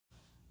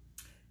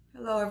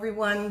Hello,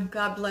 everyone.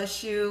 God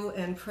bless you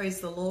and praise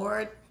the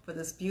Lord for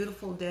this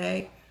beautiful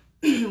day.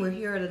 We're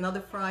here at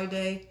another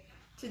Friday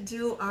to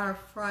do our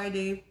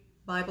Friday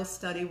Bible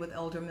study with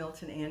Elder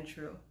Milton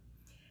Andrew.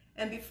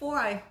 And before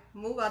I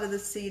move out of the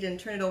seat and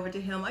turn it over to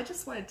him, I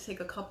just wanted to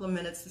take a couple of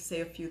minutes to say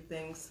a few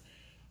things.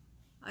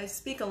 I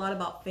speak a lot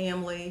about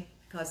family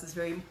because it's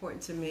very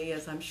important to me,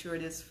 as I'm sure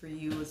it is for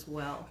you as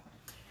well.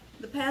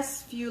 The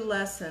past few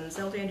lessons,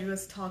 Elder Andrew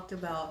has talked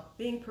about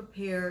being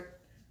prepared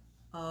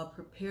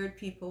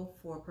people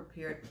for a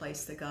prepared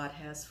place that God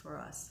has for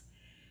us.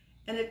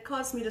 And it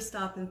caused me to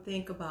stop and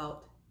think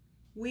about,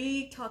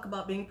 we talk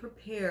about being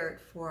prepared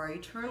for our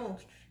eternal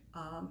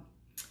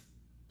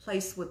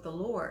place with the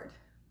Lord.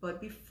 But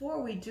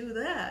before we do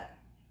that,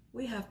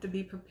 we have to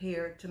be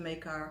prepared to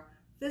make our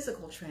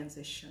physical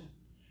transition.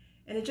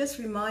 And it just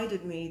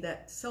reminded me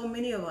that so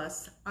many of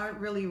us aren't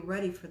really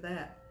ready for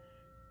that.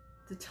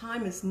 The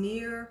time is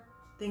near,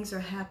 things are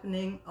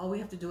happening. All we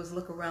have to do is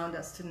look around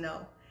us to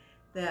know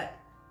that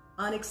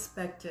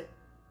unexpected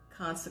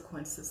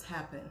consequences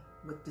happen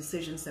with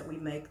decisions that we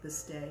make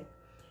this day.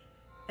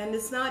 And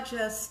it's not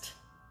just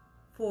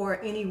for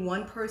any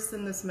one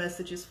person this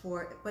message is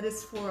for, but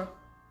it's for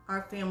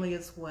our family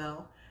as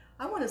well.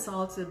 I want us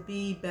all to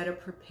be better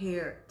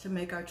prepared to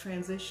make our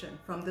transition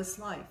from this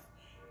life.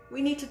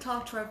 We need to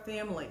talk to our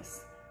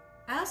families.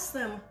 Ask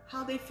them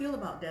how they feel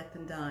about death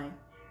and dying.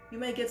 You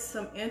may get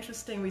some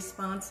interesting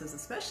responses,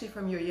 especially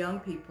from your young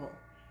people.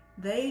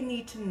 They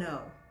need to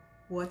know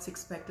what's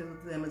expected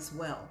of them as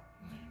well.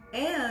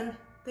 And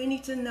they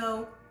need to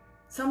know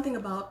something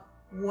about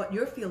what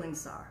your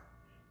feelings are.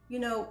 You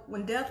know,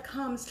 when death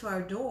comes to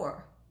our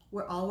door,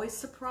 we're always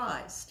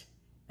surprised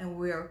and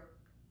we're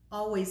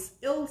always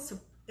ill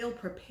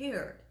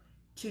prepared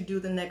to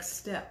do the next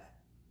step.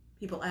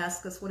 People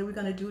ask us, what are we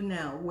going to do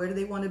now? Where do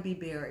they want to be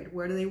buried?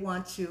 Where do they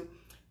want to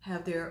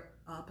have their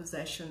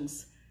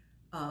possessions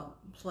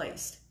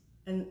placed?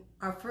 And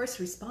our first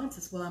response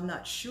is, well, I'm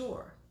not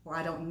sure, or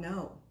I don't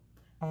know.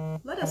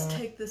 Let us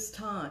take this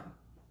time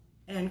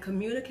and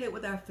communicate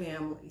with our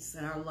families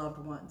and our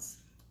loved ones,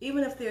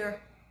 even if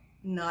they're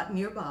not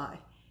nearby.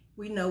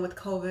 We know with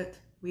COVID,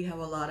 we have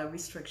a lot of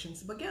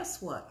restrictions, but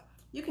guess what?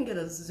 You can get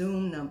a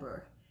Zoom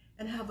number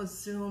and have a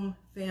Zoom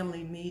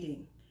family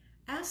meeting.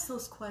 Ask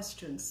those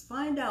questions.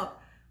 Find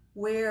out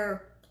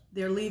where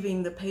they're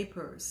leaving the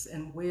papers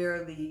and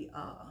where the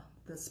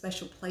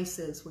special place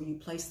is where you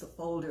place the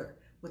folder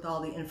with all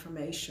the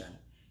information.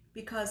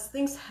 Because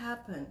things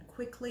happen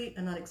quickly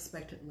and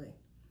unexpectedly.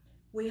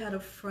 We had a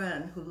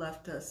friend who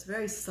left us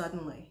very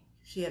suddenly.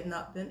 She had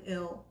not been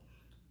ill,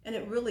 and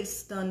it really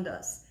stunned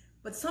us.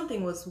 But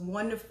something was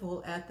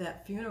wonderful at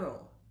that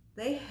funeral.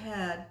 They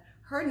had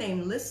her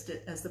name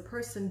listed as the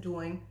person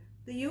doing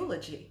the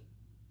eulogy.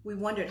 We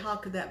wondered, how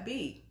could that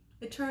be?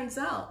 It turns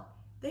out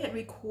they had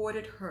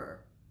recorded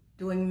her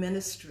doing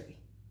ministry,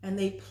 and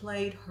they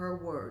played her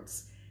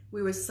words.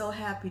 We were so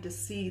happy to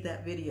see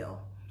that video.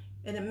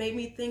 And it made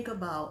me think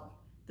about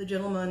the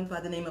gentleman by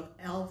the name of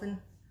Alvin,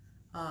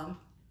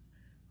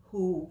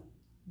 who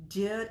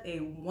did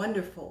a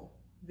wonderful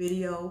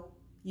video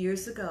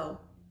years ago.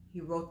 He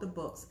wrote the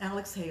books.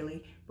 Alex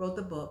Haley wrote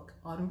the book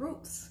on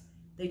Roots.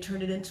 They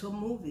turned it into a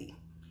movie.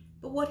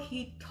 But what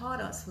he taught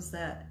us was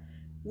that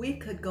we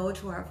could go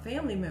to our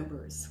family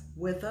members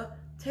with a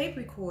tape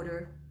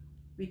recorder,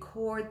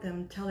 record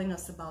them telling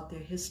us about their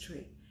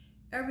history.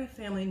 Every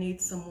family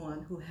needs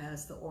someone who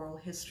has the oral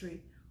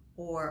history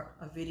or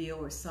a video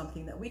or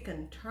something that we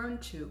can turn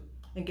to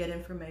and get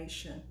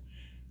information.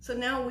 So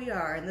now we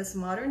are in this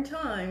modern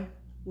time.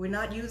 We're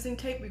not using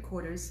tape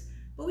recorders,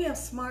 but we have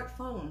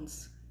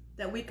smartphones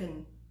that we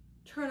can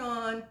turn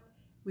on.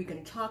 We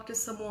can talk to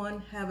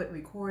someone, have it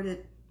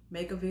recorded,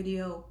 make a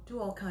video, do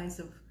all kinds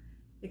of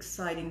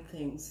exciting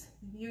things.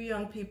 You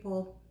young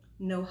people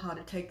know how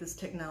to take this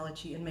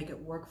technology and make it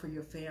work for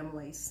your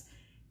families.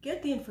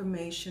 Get the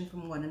information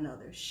from one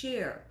another,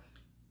 share.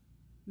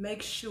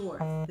 Make sure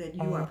that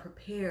you are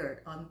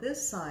prepared on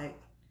this side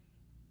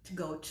to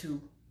go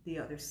to the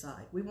other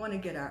side. We want to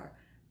get our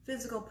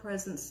physical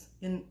presence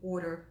in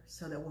order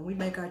so that when we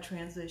make our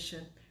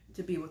transition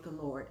to be with the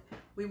Lord,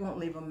 we won't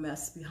leave a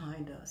mess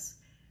behind us.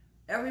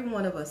 Every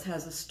one of us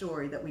has a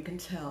story that we can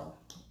tell.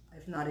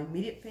 If not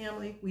immediate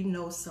family, we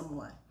know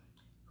someone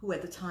who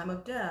at the time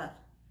of death,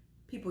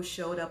 people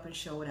showed up and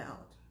showed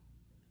out.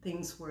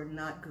 Things were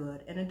not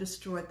good and it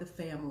destroyed the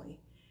family.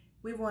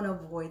 We want to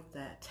avoid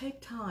that.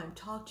 Take time,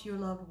 talk to your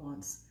loved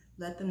ones.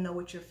 Let them know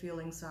what your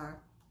feelings are.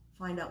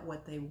 Find out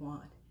what they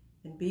want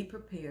and be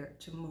prepared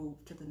to move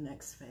to the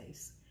next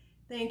phase.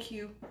 Thank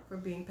you for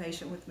being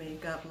patient with me.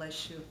 God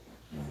bless you.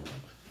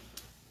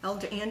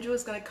 Elder Andrew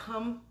is going to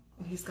come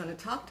and he's going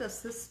to talk to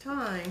us this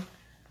time.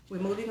 We're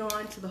moving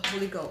on to the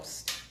Holy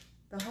Ghost.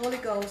 The Holy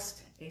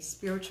Ghost, a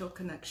spiritual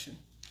connection.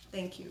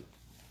 Thank you.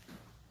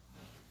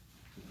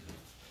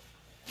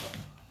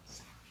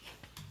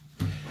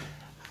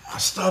 I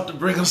started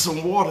bringing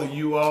some water,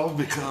 you all,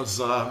 because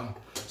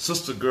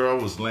Sister Girl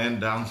was laying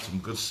down some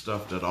good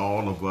stuff that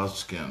all of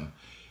us can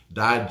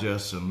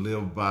digest and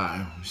live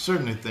by. We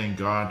certainly thank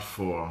God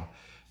for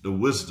the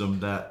wisdom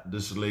that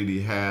this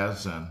lady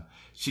has, and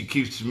she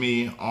keeps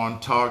me on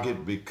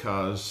target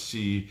because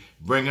she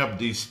bring up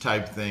these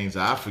type things.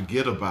 I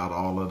forget about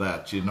all of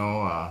that, you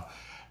know.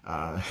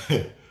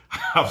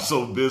 I'm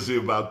so busy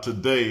about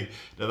today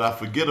that I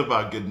forget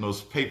about getting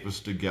those papers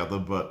together.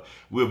 But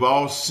we've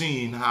all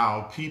seen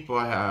how people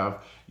have,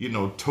 you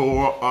know,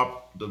 tore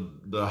up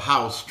the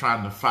house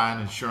trying to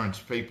find insurance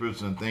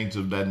papers and things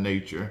of that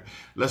nature.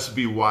 Let's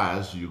be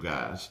wise, you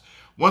guys.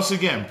 Once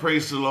again,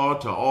 praise the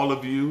Lord to all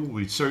of you.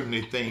 We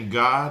certainly thank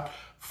God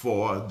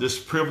for this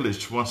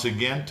privilege once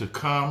again to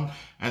come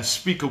and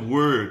speak a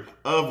word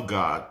of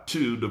God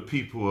to the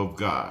people of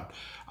God.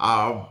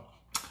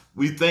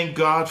 We thank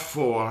God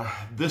for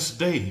this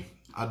day,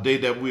 a day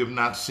that we have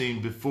not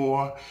seen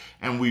before,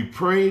 and we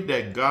pray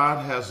that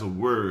God has a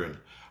word.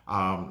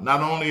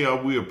 Not only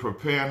are we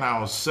preparing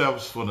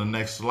ourselves for the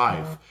next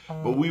life,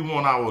 but we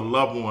want our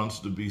loved ones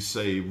to be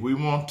saved. We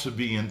want to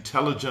be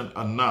intelligent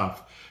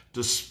enough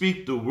to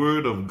speak the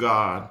word of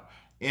God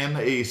in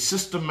a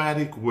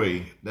systematic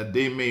way that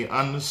they may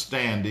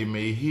understand, they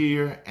may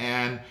hear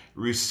and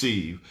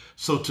receive.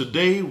 So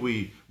today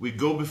we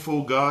go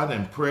before God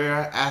in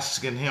prayer,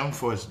 asking him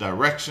for his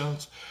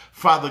directions.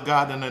 Father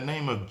God, in the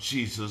name of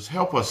Jesus,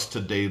 help us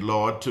today,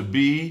 Lord, to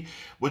be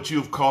what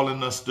you've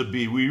calling us to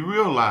be. We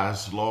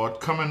realize, Lord,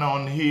 coming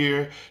on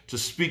here to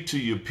speak to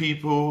your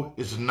people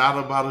is not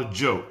about a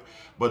joke,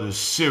 but it's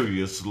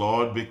serious,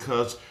 Lord,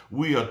 because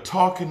we are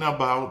talking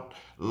about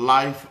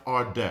life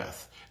or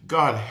death.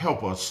 God,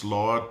 help us,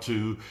 Lord,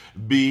 to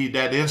be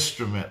that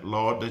instrument,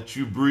 Lord, that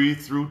you breathe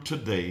through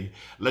today.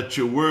 Let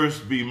your words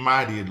be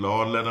mighty,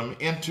 Lord. Let them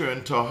enter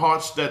into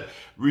hearts that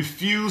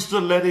refuse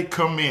to let it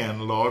come in,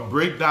 Lord.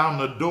 Break down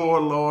the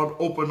door, Lord.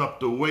 Open up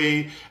the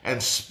way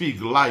and speak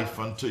life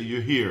unto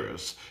your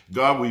hearers.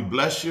 God, we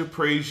bless you,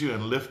 praise you,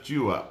 and lift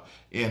you up.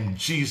 In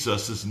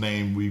Jesus'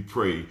 name we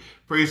pray.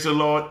 Praise the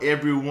Lord,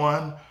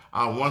 everyone.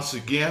 Once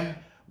again,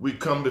 we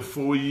come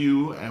before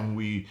you and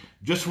we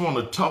just want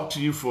to talk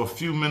to you for a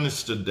few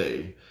minutes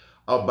today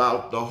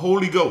about the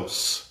Holy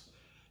Ghost,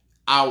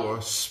 our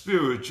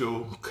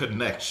spiritual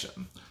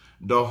connection.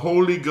 The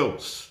Holy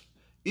Ghost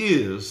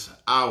is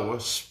our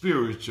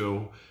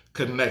spiritual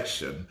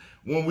connection.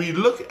 When we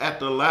look at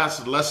the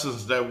last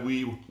lessons that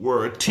we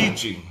were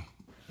teaching,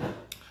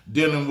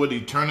 dealing with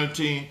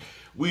eternity,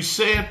 we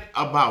said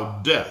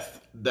about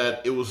death,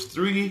 that it was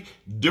 3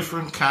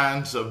 different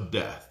kinds of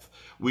death.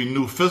 We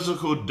knew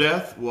physical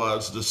death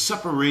was the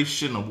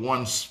separation of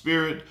one's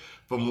spirit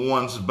from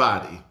one's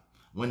body.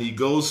 When he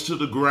goes to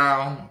the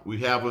ground, we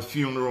have a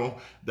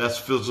funeral, that's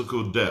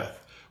physical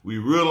death. We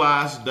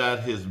realize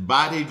that his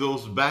body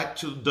goes back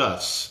to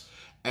dust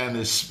and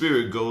his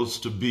spirit goes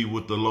to be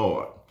with the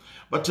Lord.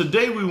 But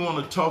today we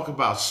want to talk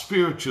about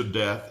spiritual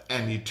death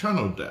and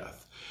eternal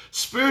death.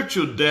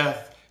 Spiritual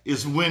death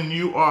is when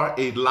you are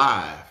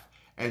alive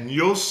and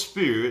your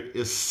spirit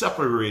is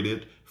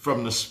separated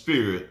from the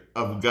Spirit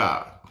of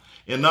God.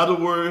 In other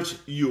words,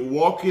 you're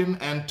walking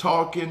and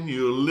talking,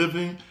 you're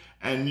living,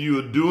 and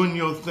you're doing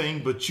your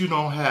thing, but you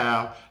don't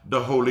have the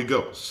Holy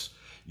Ghost.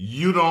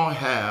 You don't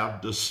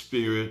have the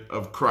Spirit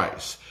of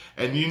Christ.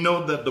 And you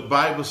know that the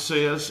Bible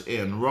says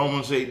in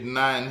Romans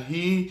 8:9,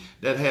 he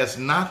that has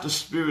not the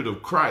Spirit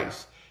of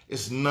Christ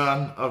is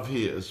none of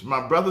his.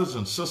 My brothers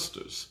and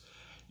sisters,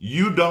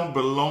 you don't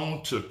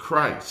belong to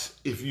Christ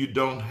if you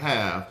don't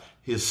have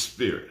his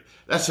Spirit.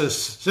 That's as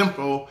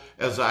simple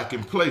as I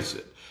can place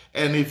it.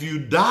 And if you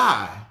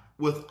die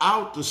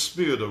without the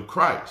Spirit of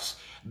Christ,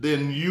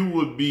 then you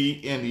would be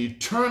in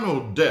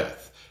eternal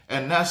death.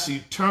 And that's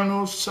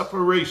eternal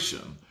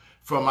separation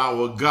from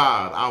our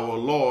God, our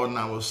Lord, and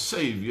our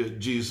Savior,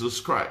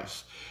 Jesus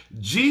Christ.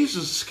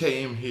 Jesus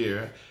came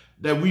here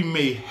that we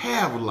may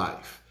have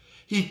life.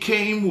 He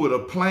came with a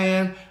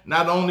plan.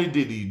 Not only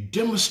did he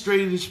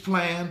demonstrate his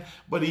plan,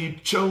 but he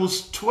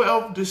chose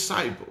 12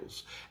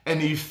 disciples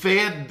and he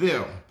fed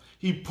them.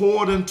 He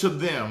poured into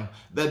them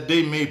that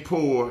they may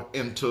pour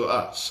into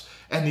us.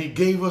 And he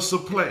gave us a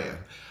plan.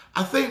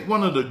 I think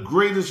one of the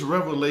greatest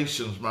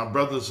revelations, my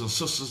brothers and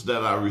sisters,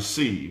 that I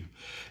received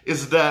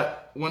is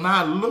that when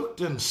I looked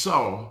and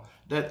saw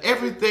that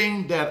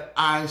everything that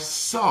I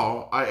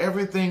saw or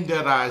everything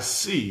that I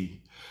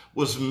see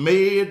was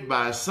made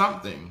by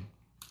something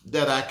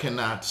that I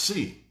cannot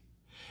see.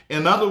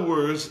 In other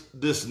words,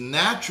 this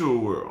natural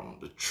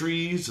world, the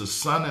trees, the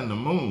sun, and the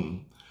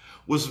moon,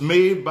 was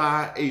made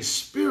by a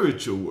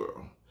spiritual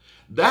world.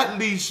 That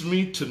leads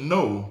me to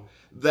know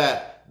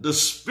that the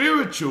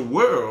spiritual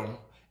world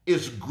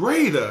is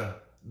greater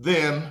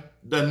than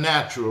the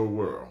natural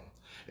world.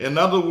 In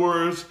other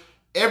words,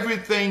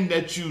 everything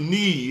that you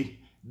need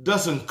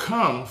doesn't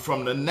come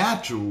from the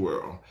natural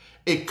world.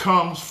 It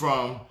comes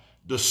from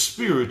the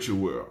spiritual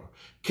world.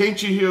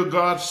 Can't you hear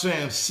God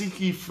saying, seek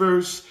ye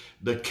first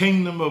the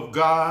kingdom of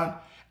God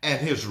and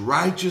his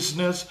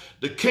righteousness?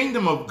 The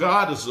kingdom of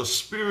God is a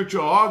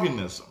spiritual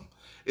organism.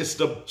 It's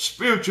the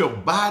spiritual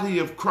body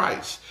of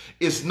Christ.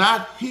 It's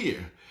not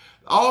here.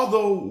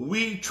 Although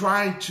we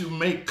try to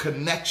make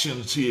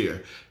connections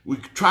here, we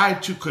try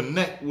to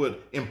connect with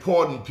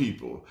important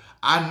people.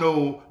 I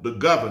know the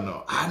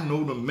governor, I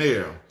know the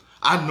mayor,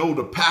 I know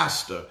the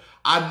pastor,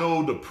 I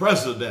know the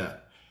president.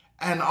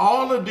 And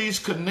all of these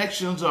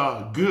connections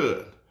are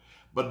good,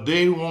 but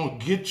they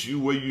won't get you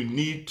where you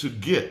need to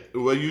get,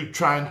 where you're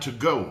trying to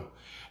go.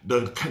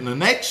 The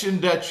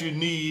connection that you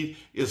need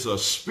is a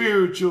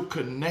spiritual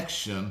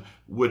connection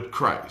with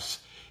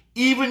Christ.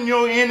 Even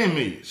your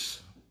enemies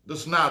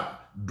does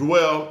not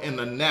dwell in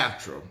the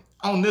natural.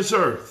 On this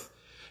earth,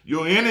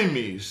 your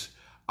enemies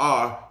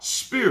are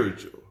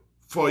spiritual.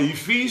 For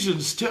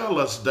Ephesians tell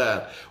us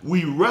that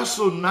we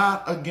wrestle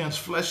not against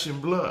flesh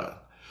and blood,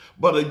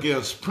 but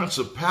against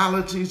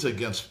principalities,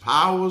 against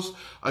powers,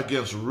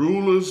 against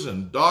rulers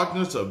and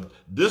darkness of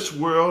this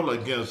world,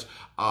 against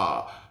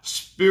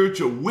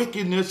spiritual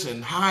wickedness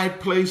in high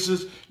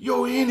places.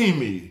 Your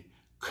enemy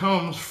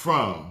comes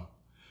from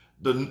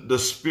the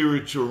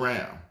spiritual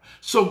realm.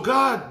 So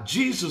God,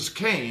 Jesus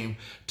came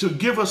to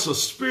give us a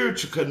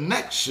spiritual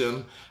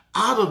connection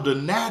out of the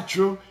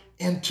natural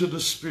into the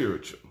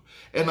spiritual.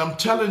 And I'm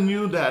telling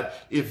you that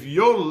if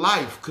your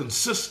life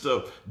consists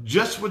of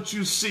just what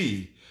you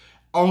see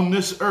on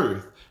this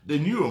earth,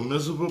 then you're a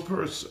miserable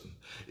person.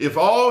 If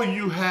all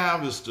you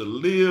have is to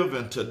live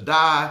and to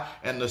die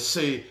and to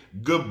say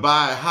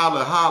goodbye,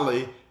 holly,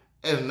 holly,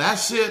 and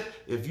that's it,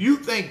 if you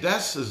think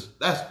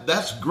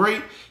that's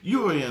great,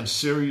 you are in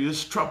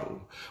serious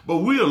trouble. But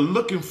we are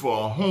looking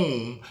for a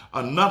home,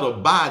 another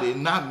body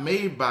not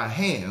made by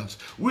hands.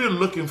 We're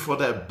looking for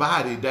that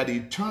body, that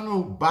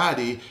eternal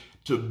body,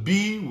 to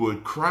be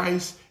with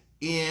Christ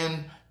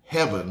in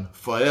heaven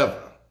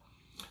forever.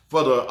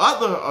 For the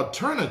other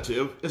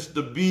alternative is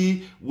to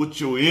be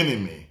with your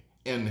enemy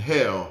in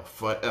hell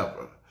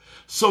forever.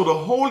 So the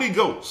Holy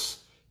Ghost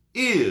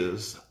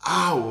is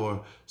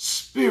our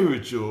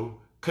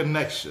spiritual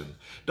connection.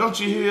 Don't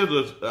you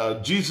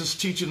hear Jesus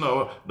teaching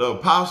the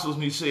apostles,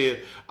 and he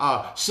said,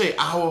 say,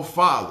 our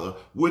Father,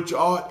 which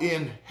art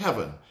in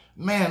heaven.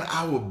 Man,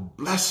 our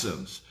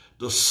blessings,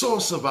 the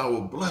source of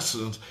our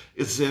blessings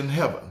is in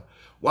heaven.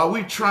 While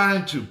we're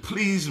trying to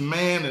please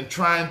man and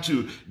trying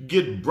to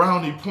get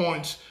brownie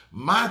points,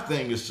 my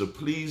thing is to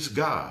please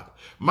God.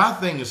 My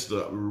thing is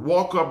to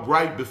walk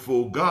upright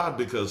before God,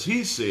 because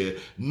he said,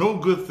 no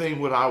good thing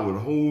would I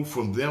withhold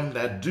from them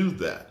that do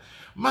that.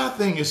 My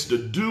thing is to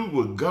do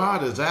what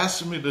God has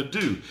asked me to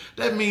do.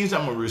 That means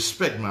I'm going to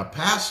respect my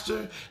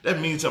pastor.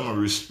 That means I'm going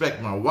to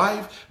respect my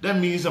wife. That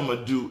means I'm going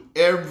to do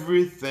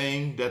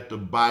everything that the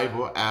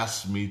Bible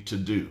asks me to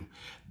do.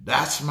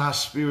 That's my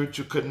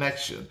spiritual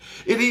connection.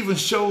 It even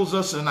shows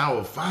us in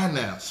our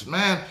finance.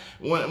 Man,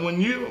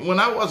 when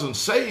I wasn't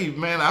saved,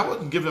 man, I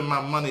wasn't giving my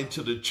money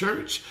to the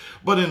church.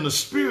 But in the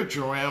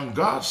spiritual realm,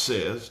 God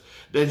says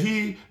that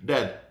he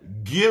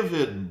that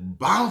giveth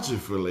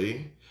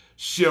bountifully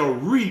shall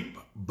reap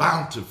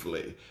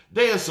bountifully.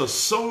 There's a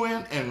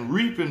sowing and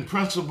reaping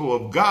principle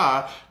of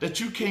God that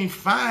you can't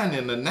find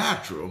in the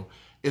natural.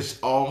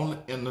 It's all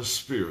in the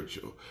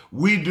spiritual.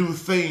 We do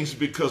things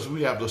because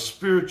we have the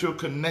spiritual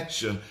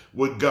connection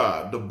with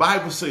God. The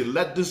Bible says,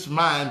 let this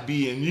mind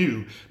be in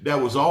you that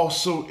was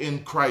also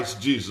in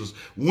Christ Jesus.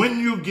 When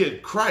you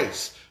get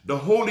Christ, the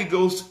Holy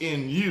Ghost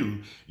in you,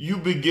 you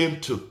begin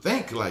to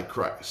think like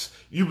Christ.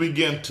 You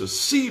begin to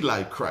see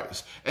like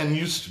Christ. And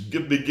you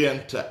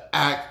begin to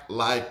act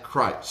like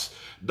Christ.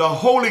 The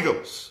Holy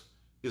Ghost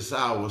is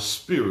our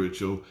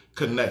spiritual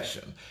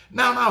connection.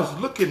 Now, when I was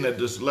looking at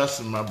this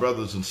lesson, my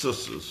brothers and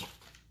sisters,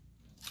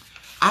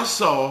 I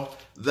saw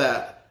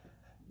that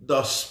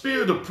the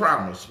Spirit of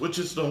promise, which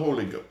is the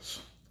Holy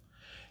Ghost,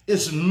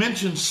 is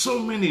mentioned so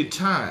many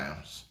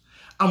times.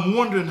 I'm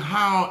wondering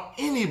how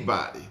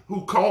anybody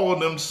who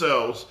calls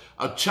themselves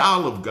a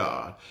child of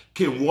God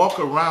can walk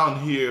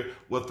around here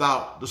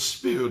without the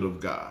Spirit of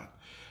God.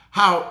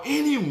 How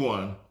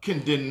anyone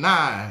can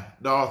deny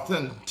the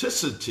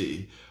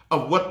authenticity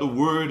of what the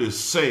word is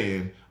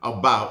saying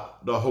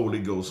about the Holy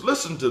Ghost.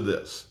 Listen to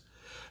this.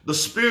 The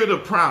Spirit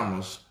of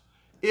promise,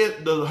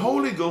 the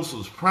Holy Ghost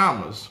was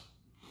promised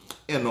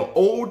in the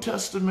Old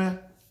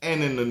Testament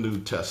and in the New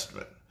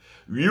Testament.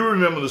 You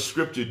remember the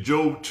scripture,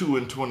 Job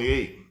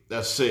 2:28,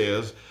 that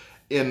says,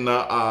 in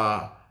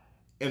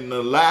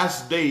the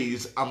last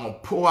days, I'm going to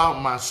pour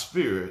out my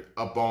Spirit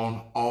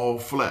upon all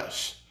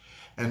flesh.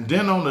 And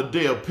then on the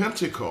day of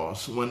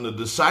Pentecost, when the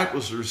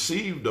disciples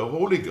received the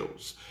Holy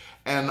Ghost,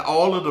 and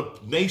all of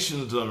the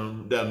nations,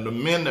 the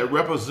men that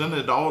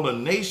represented all the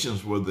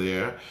nations were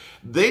there,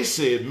 they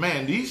said,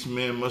 man, these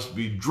men must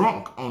be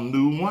drunk on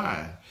new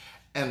wine.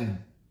 And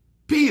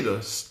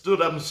Peter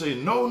stood up and said,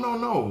 no, no,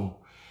 no.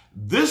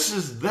 This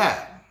is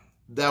that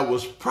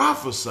was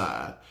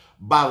prophesied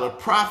by the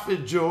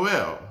prophet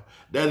Joel,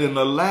 that in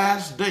the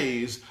last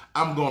days,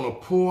 I'm going to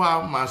pour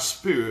out my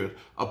Spirit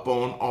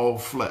upon all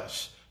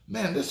flesh.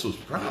 Man, this was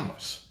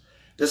promised.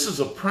 This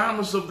is a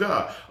promise of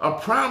God. A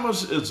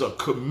promise is a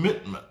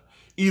commitment,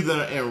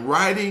 either in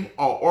writing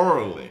or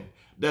orally,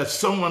 that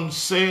someone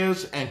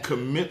says and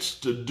commits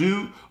to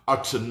do or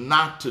to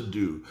not to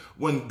do.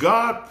 When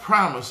God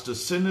promised to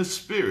send his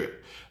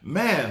Spirit,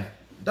 man,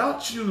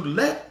 don't you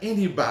let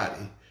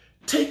anybody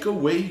take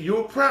away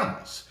your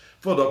promise.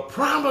 For the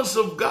promise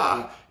of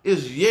God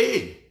is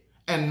yea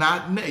and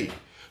not nay.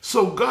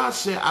 So God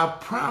said, I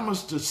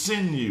promise to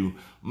send you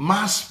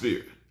my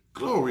Spirit.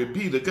 Glory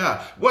be to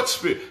God. What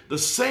Spirit? The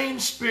same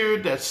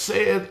Spirit that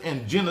said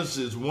in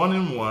Genesis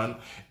 1:1,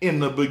 in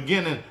the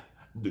beginning,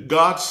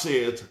 God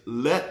says,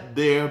 let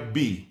there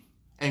be.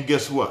 And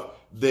guess what?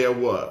 There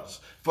was.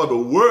 For the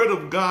word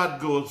of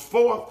God goes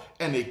forth,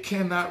 and it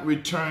cannot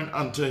return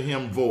unto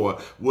him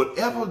void.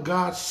 Whatever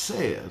God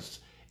says,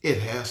 it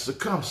has to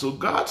come. So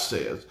God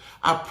says,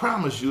 I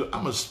promise you,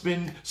 I'm going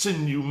to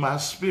send you my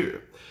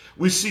Spirit.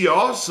 We see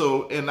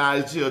also in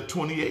Isaiah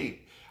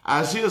 28,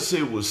 Isaiah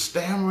said, with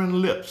stammering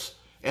lips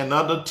and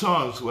other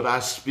tongues would I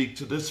speak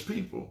to this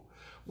people.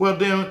 Well,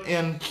 then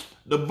in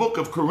the book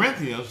of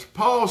Corinthians,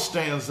 Paul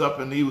stands up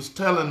and he was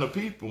telling the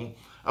people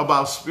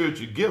about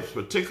spiritual gifts,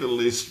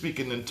 particularly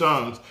speaking in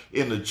tongues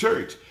in the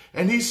church.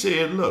 And he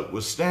said, look,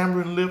 with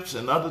stammering lips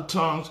and other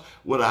tongues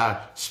would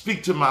I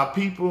speak to my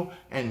people,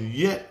 and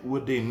yet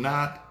would they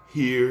not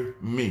hear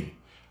me.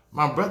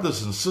 My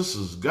brothers and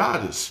sisters,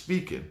 God is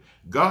speaking.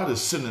 God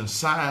is sending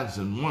signs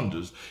and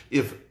wonders.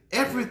 If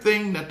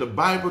everything that the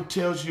Bible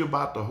tells you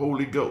about the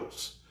Holy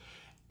Ghost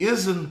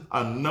isn't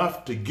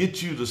enough to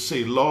get you to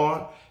say,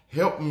 Lord,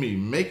 help me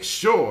make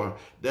sure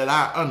that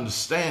I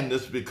understand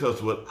this,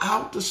 because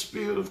without the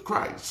Spirit of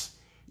Christ,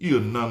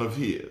 you're none of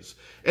his.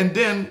 And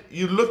then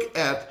you look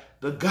at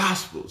the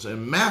Gospels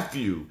in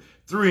Matthew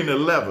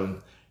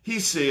 3:11, he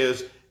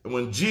says,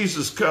 when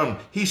Jesus comes,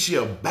 he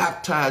shall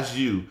baptize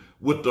you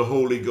with the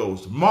Holy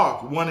Ghost.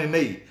 Mark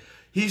 1:8,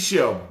 he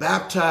shall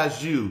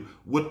baptize you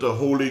with the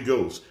Holy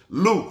Ghost.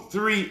 Luke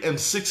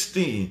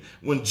 3:16,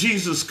 when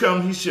Jesus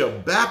comes, he shall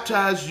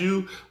baptize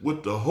you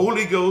with the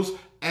Holy Ghost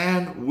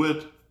and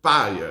with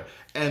fire.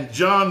 And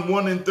John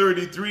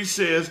 1:33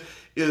 says,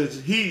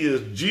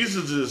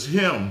 Jesus is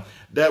him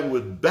that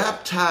was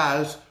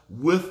baptized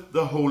with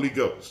the Holy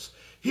Ghost.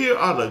 Here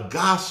are the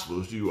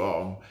Gospels, you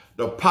all,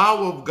 the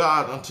power of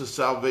God unto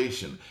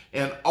salvation,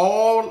 and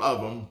all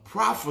of them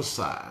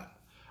prophesied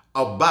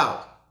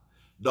about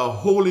the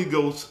Holy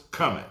Ghost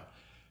coming.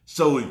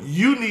 So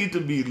you need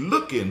to be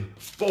looking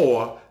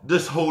for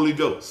this Holy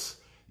Ghost.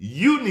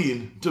 You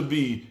need to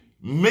be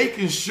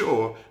making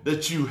sure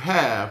that you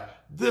have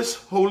this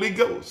Holy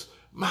Ghost.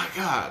 My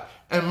God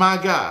and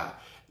my God.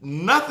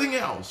 Nothing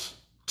else.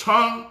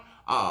 Tongue,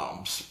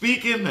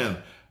 speaking and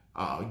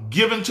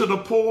giving to the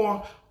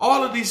poor.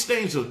 All of these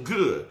things are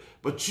good.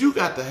 But you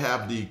got to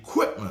have the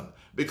equipment,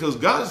 because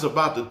God is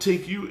about to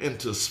take you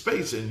into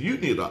space, and you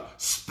need a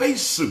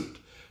space suit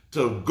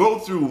to go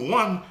through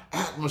one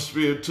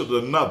atmosphere to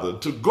another,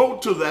 to go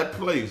to that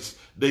place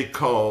they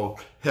call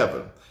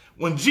heaven.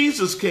 When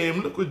Jesus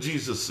came, look what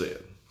Jesus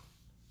said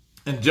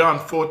in John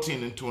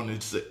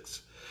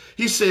 14:26.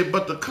 He said,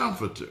 but the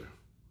Comforter,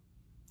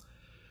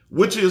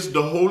 which is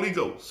the Holy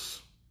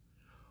Ghost,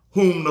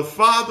 whom the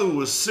Father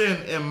will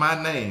send in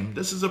my name.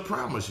 This is a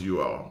promise,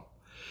 you all.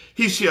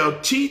 He shall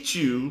teach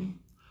you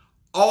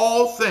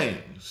all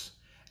things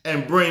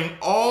and bring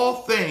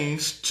all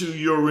things to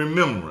your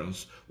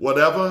remembrance,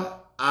 whatever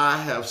I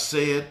have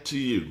said to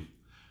you.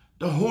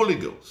 The Holy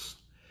Ghost.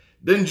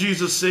 Then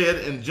Jesus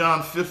said in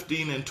John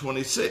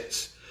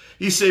 15:26,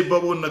 he said,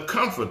 but when the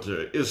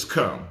Comforter is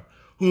come,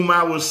 whom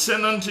I will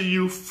send unto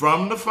you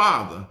from the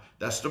Father,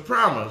 that's the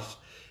promise,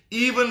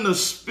 even the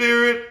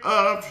Spirit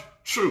of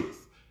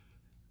truth,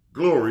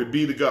 glory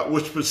be to God,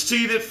 which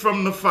proceeded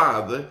from the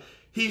Father,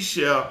 he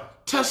shall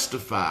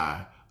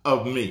testify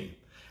of me.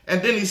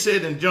 And then he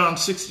said in John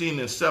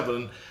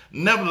 16:7,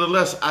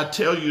 nevertheless, I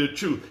tell you the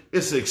truth,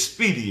 it's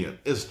expedient,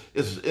 it's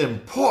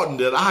important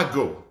that I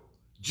go.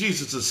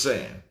 Jesus is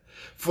saying,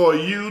 for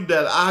you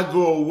that I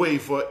go away,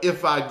 for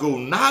if I go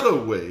not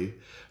away,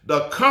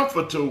 the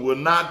Comforter will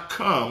not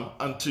come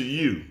unto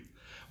you.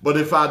 But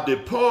if I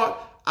depart,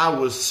 I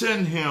will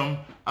send him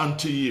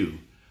unto you.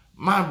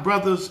 My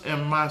brothers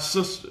and my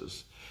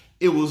sisters,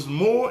 it was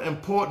more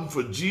important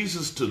for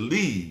Jesus to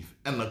leave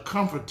and the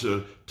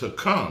Comforter to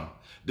come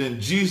than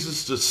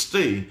Jesus to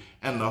stay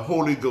and the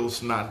Holy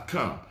Ghost not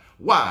come.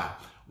 Why?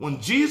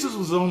 When Jesus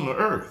was on the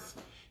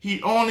earth,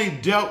 he only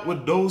dealt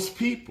with those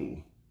people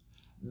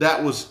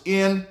that was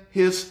in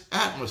his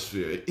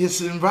atmosphere,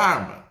 his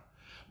environment.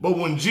 But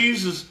when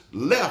Jesus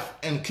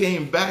left and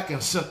came back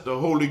and sent the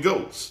Holy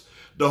Ghost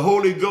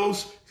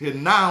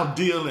can now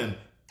deal in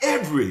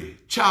every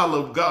child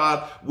of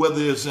God,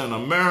 whether it's in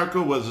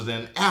America, whether it's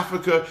in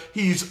Africa.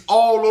 He's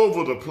all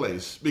over the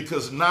place,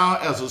 because now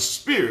as a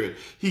spirit,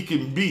 he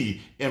can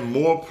be in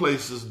more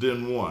places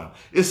than one.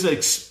 It's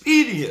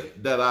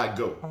expedient that I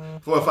go.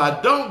 For if I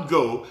don't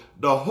go,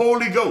 the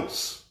Holy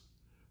Ghost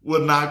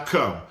will not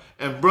come.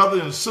 And brother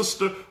and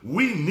sister,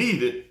 we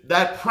needed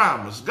that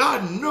promise.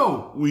 God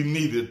knows we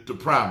needed the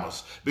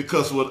promise,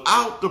 because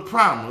without the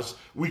promise,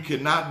 we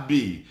cannot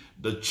be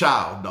the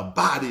child, the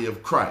body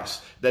of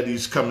Christ that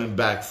he's coming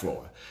back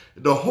for.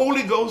 The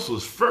Holy Ghost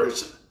was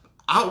first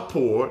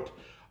outpoured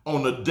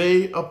on the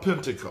day of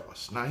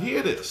Pentecost. Now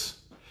hear this.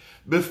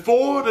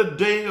 Before the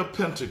day of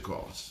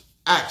Pentecost,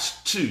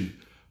 Acts 2,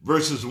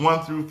 verses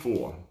 1 through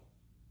 4,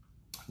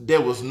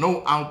 there was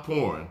no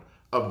outpouring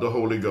of the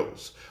Holy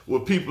Ghost.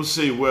 Well, people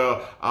say,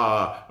 well,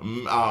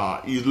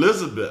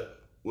 Elizabeth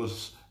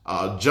was,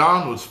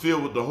 John was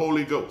filled with the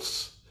Holy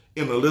Ghost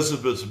in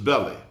Elizabeth's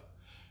belly.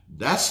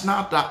 That's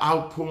not the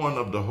outpouring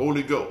of the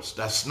Holy Ghost.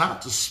 That's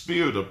not the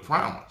spirit of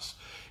promise.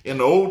 In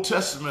the Old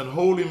Testament,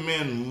 holy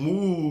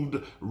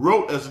men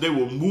wrote as they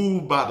were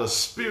moved by the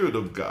Spirit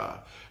of God.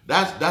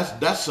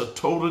 That's a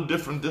totally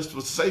different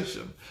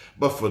dispensation.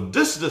 But for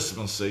this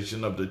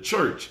dispensation of the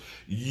church,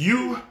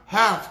 you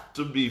have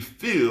to be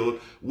filled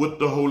with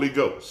the Holy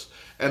Ghost.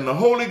 And the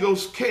Holy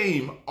Ghost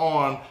came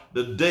on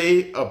the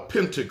day of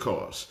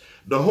Pentecost.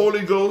 The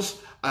Holy Ghost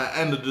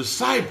and the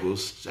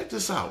disciples, check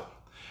this out,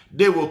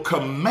 they were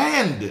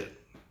commanded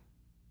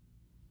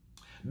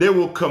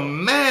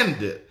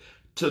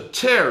to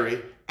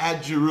tarry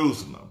at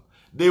Jerusalem.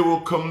 They were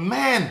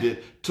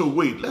commanded to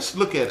wait. Let's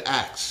look at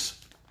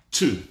Acts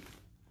 2,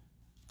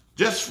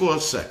 just for a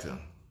second.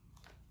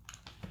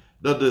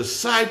 The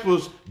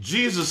disciples,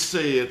 Jesus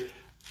said,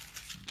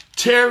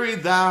 tarry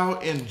thou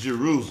in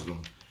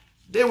Jerusalem.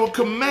 They were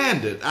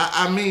commanded.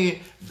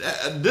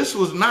 This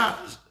was not,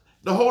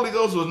 the Holy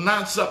Ghost was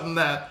not something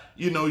that,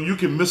 you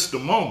can miss the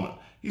moment.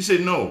 He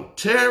said, no,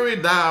 tarry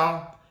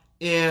thou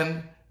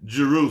in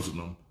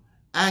Jerusalem.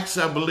 Acts,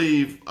 I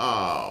believe,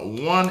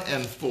 1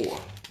 and 4.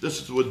 This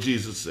is what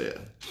Jesus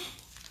said.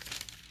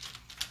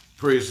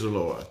 Praise the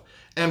Lord.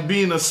 And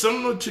being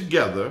assembled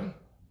together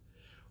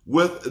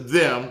with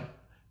them,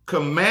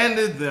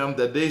 commanded them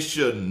that they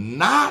should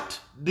not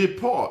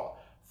depart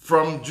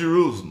from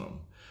Jerusalem,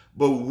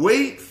 but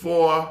wait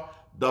for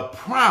the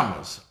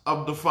promise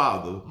of the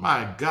Father.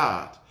 My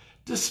God,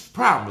 this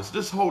promise,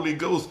 this Holy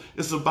Ghost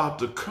is about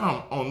to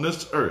come on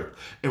this earth,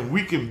 and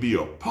we can be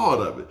a part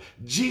of it.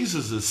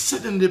 Jesus is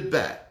sitting it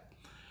back.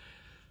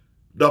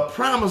 The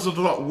promise of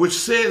the Lord, which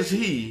says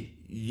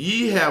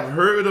ye have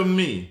heard of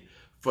me.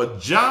 For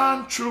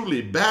John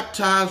truly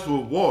baptized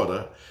with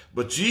water,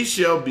 but ye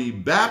shall be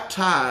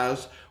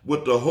baptized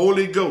with the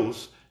Holy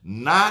Ghost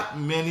not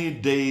many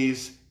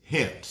days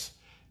hence.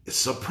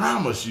 It's a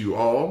promise, you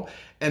all.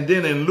 And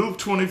then in Luke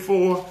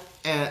 24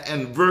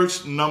 and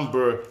verse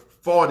number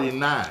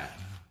 49.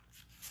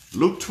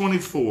 Luke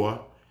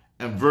 24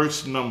 and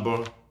verse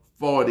number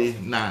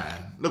 49.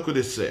 Look what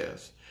it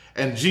says.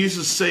 And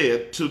Jesus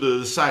said to the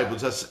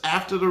disciples, that's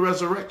after the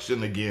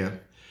resurrection again,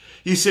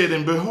 he said,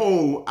 and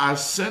behold, I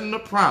send the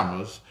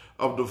promise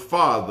of the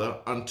Father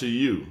unto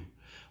you.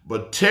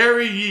 But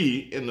tarry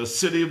ye in the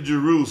city of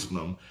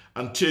Jerusalem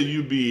until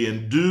you be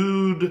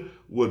endued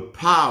with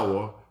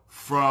power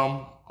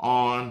from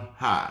on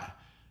high.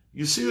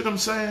 You see what I'm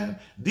saying?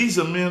 These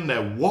are men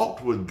that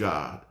walked with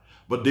God,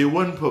 but they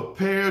weren't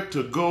prepared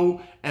to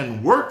go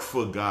and work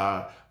for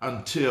God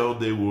until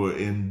they were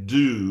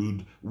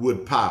endued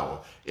with power.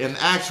 In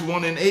Acts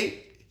 1 and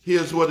 8,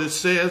 here's what it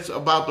says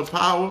about the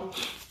power.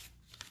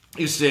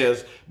 It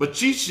says,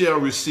 but ye shall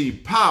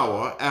receive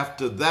power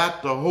after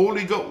that the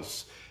Holy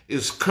Ghost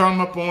is come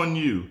upon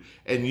you,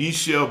 and ye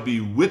shall be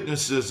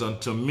witnesses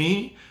unto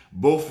me,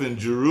 both in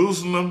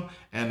Jerusalem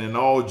and in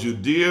all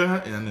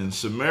Judea and in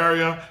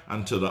Samaria,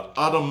 unto the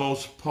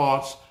uttermost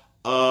parts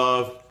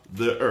of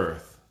the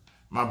earth.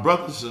 My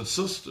brothers and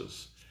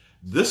sisters,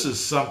 this is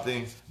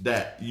something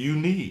that you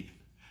need.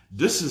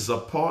 This is a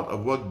part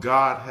of what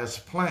God has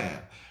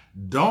planned.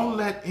 Don't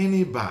let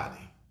anybody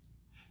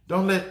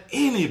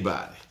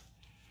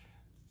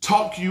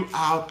talk you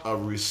out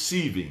of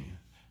receiving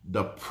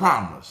the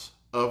promise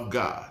of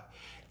God.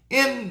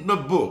 In the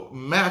book,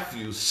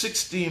 Matthew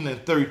 16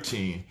 and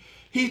 13,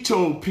 he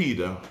told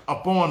Peter,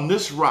 upon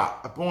this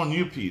rock, upon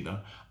you, Peter,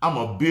 I'm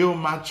going to build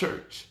my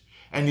church.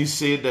 And he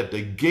said that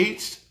the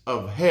gates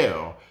of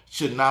hell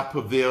should not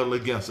prevail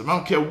against them. I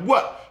don't care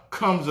what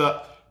comes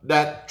up,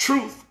 that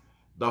truth,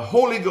 the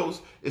Holy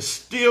Ghost is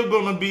still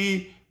going to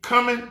be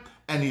coming,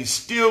 and he's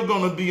still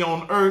going to be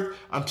on earth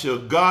until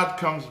God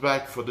comes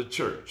back for the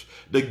church.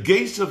 The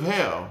gates of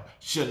hell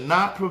should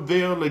not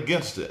prevail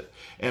against it.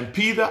 And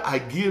Peter, I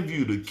give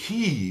you the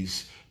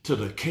keys to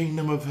the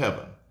kingdom of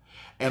heaven.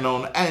 And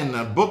in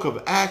the book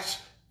of Acts,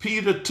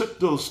 Peter took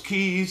those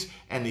keys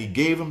and he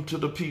gave them to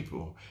the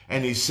people.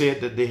 And he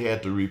said that they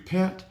had to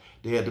repent,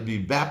 they had to be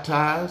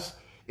baptized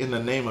in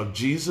the name of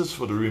Jesus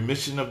for the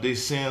remission of their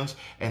sins,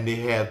 and they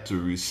had to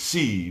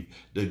receive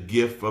the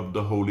gift of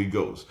the Holy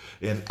Ghost.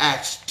 In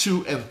Acts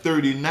 2 and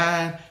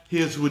 39,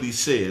 here's what he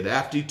said.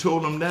 After he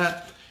told them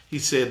that, he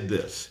said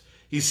this.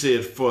 He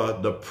said, for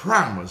the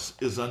promise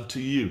is unto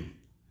you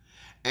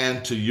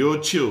and to your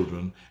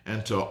children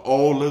and to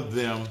all of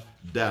them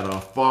that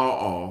are far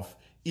off,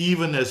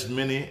 even as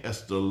many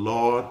as the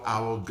Lord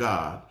our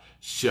God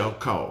shall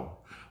call.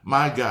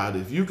 My God,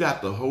 if you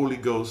got the Holy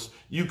Ghost,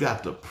 you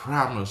got the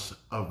promise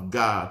of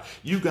God.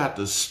 You got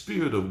the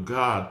Spirit of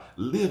God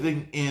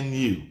living in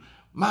you.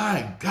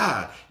 My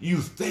God, you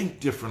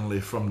think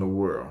differently from the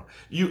world.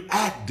 You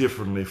act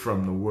differently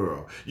from the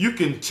world. You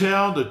can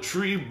tell the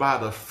tree by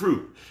the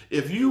fruit.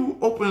 If you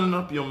opening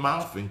up your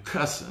mouth and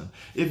cussing,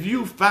 if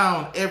you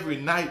found every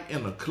night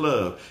in a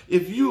club,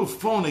 if you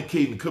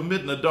fornicating,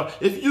 committing adultery,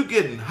 if you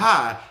getting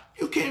high,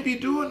 you can't be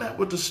doing that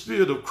with the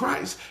Spirit of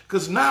Christ,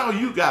 because now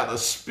you got a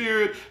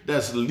spirit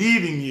that's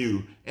leading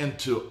you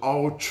into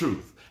all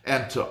truth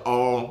and to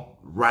all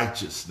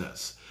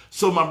righteousness.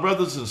 So my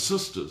brothers and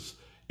sisters,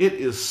 it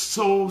is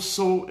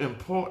so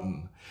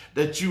important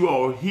that you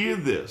all hear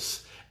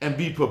this and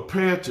be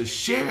prepared to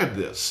share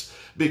this,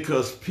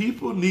 because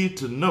people need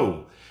to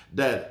know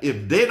that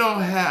if they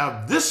don't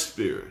have this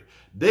spirit,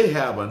 they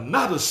have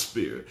another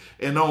spirit,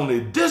 and only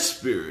this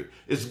spirit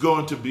is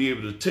going to be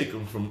able to take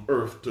them from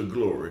earth to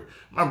glory.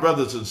 My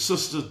brothers and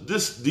sisters,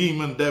 this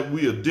demon that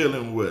we are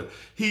dealing with,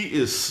 he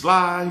is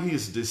sly, he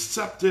is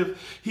deceptive.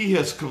 He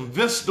has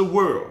convinced the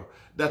world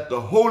that the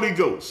Holy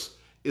Ghost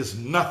is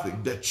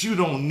nothing, that you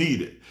don't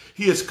need it.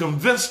 He has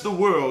convinced the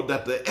world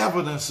that the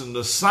evidence and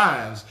the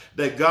signs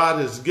that God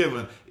has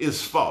given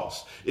is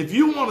false. If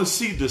you want to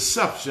see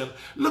deception,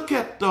 look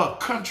at the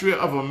country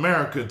of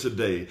America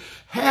today.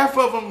 Half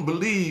of them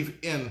believe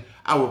in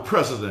our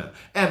president,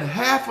 and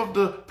half of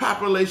the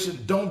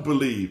population don't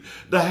believe.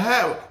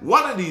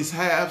 One of these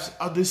halves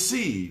are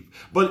deceived,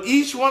 but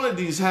each one of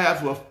these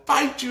halves will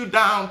fight you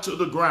down to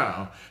the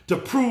ground to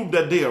prove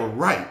that they are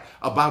right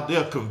about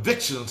their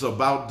convictions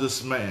about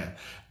this man.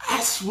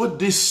 That's what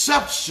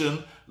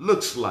deception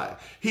looks like.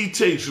 He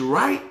takes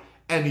right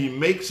and he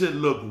makes it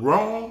look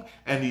wrong,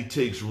 and he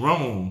takes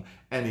wrong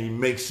and he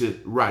makes it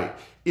right.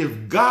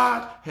 If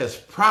God has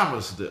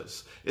promised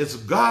this,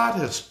 if God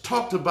has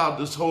talked about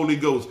this Holy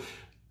Ghost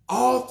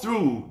all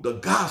through the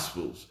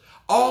Gospels,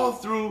 all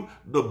through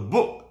the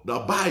book, the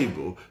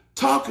Bible,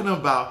 talking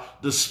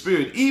about the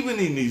Spirit, even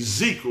in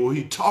Ezekiel,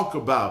 he talked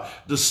about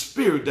the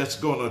Spirit that's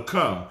going to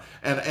come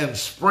and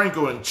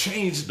sprinkle and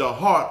change the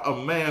heart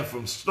of man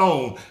from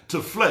stone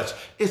to flesh.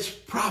 It's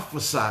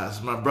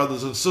prophesied, my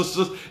brothers and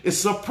sisters.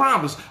 It's a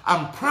promise.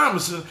 I'm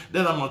promising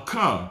that I'm going to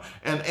come.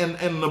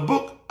 And the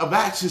book of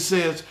Acts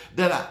says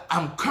that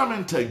I'm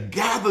coming to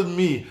gather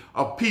me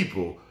a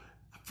people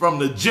from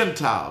the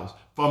Gentiles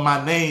for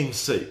my name's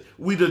sake.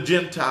 We the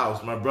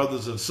Gentiles, my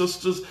brothers and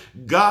sisters,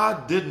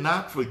 God did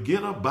not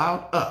forget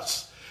about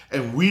us.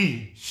 And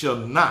we shall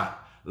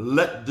not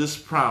let this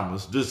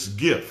promise, this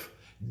gift,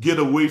 get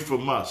away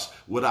from us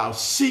without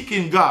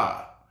seeking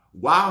God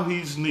while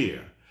he's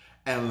near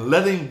and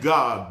letting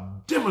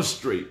God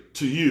demonstrate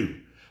to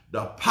you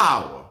the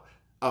power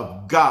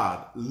of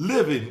God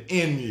living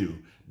in you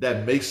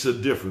that makes a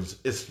difference.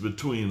 It's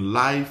between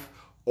life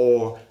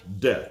or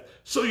death.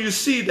 So you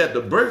see that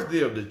the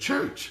birthday of the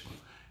church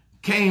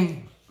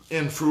came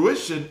in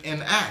fruition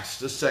in Acts,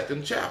 the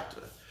 2nd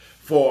chapter.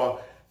 For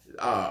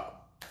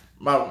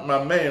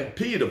my man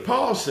Peter,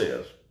 Paul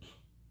says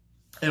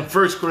in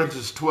 1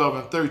 Corinthians 12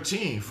 and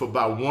 13, for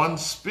by one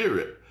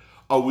Spirit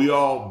are we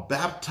all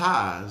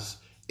baptized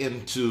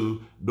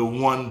into the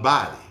one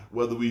body.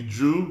 Whether we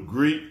Jew,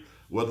 Greek,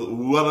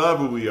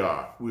 whatever we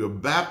are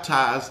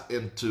baptized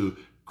into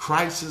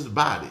Christ's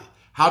body.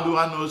 How do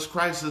I know it's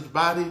Christ's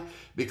body?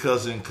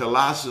 Because in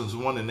Colossians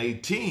 1 and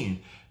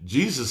 18,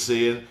 Jesus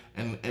said,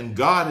 and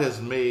God has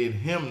made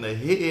him the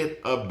head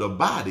of the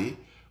body,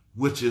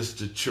 which is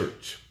the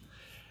church.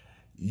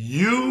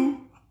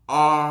 You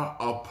are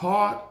a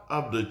part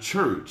of the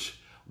church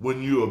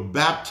when you are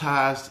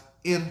baptized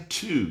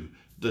into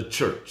the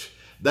church.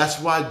 That's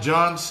why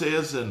John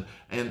says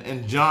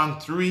in John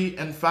 3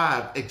 and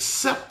 5,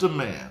 except a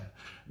man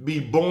be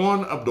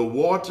born of the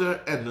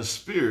water and the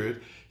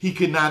Spirit, he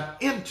cannot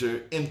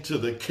enter into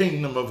the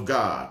kingdom of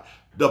God,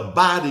 the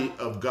body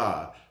of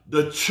God,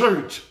 the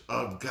church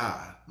of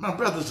God. My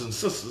brothers and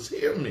sisters,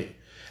 hear me.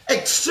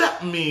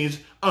 Except means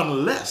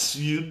unless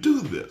you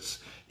do this,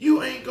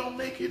 you ain't gonna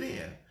make it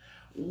in.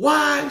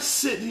 Why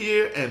sit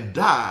here and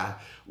die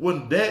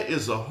when there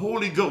is a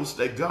Holy Ghost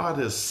that God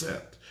has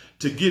sent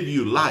to give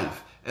you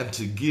life and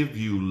to give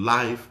you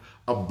life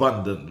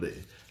abundantly?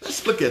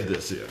 Let's look at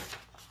this here.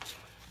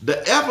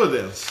 The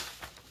evidence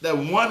that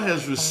one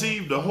has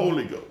received the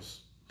Holy Ghost,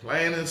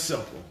 plain and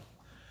simple,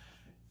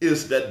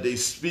 is that they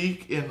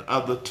speak in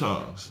other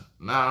tongues.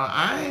 Now,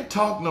 I ain't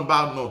talking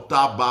about no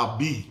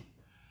tababi.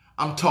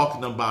 I'm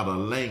talking about a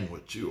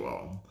language, you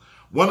all.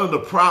 One of the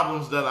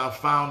problems that I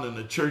found in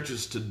the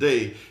churches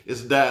today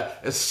is that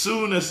as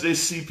soon as they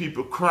see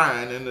people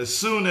crying and as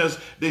soon as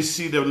they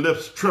see their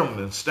lips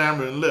trembling,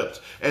 stammering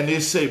lips, and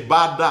they say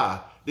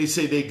bada, they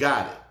say they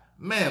got it.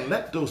 Man,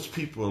 let those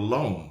people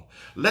alone.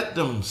 Let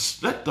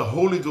the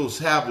Holy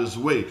Ghost have his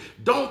way.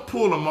 Don't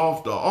pull them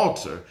off the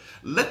altar.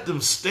 Let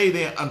them stay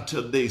there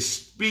until they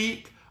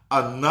speak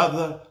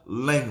another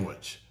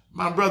language.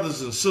 My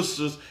brothers and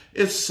sisters,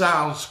 it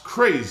sounds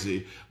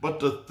crazy, but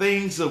the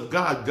things of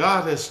God,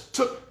 God has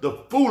took the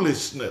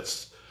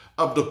foolishness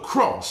of the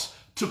cross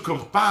to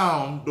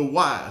confound the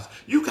wise.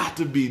 You got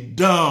to be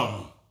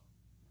dumb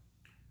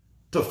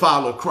to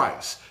follow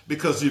Christ.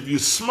 Because if you're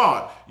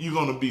smart, you're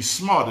going to be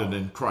smarter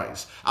than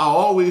Christ. I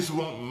always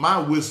want my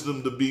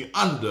wisdom to be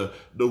under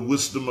the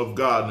wisdom of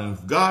God. And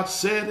if God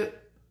said it,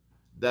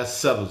 that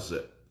settles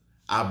it.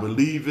 I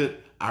believe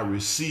it, I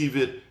receive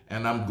it,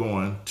 and I'm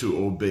going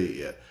to obey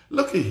it.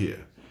 Look at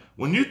here.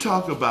 When you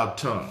talk about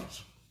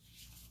tongues,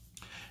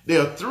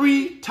 there are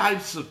 3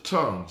 types of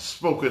tongues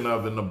spoken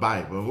of in the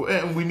Bible,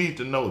 and we need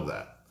to know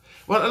that.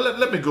 Well,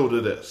 let me go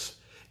to this.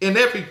 In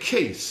every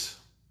case,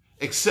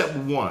 except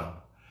one,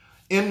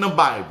 in the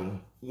Bible,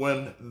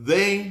 when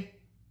they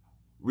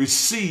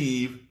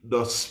received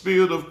the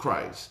Spirit of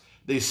Christ,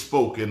 they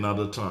spoke in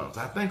other tongues.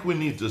 I think we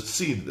need to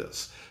see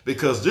this,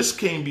 because this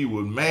can't be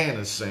what man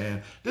is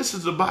saying. This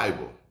is the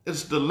Bible.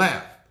 It's the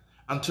lamp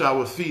unto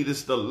our feet.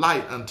 It's the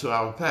light unto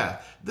our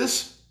path.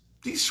 These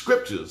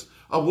scriptures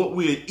are what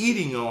we are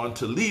eating on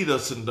to lead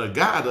us and to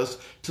guide us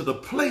to the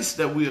place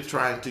that we are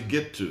trying to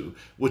get to,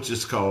 which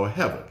is called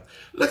heaven.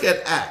 Look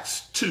at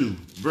Acts 2,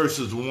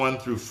 verses 1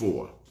 through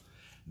 4.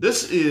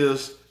 This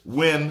is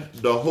when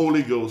the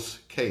Holy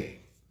Ghost came.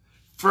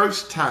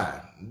 First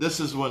time. This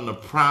is when the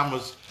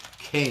promise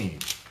came.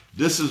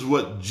 This is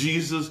what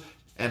Jesus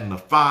and the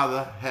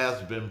Father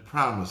has been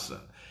promising.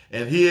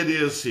 And here it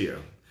is here.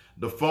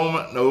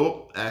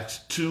 Acts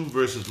 2,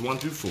 verses 1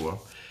 through 4.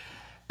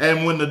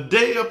 And when the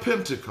day of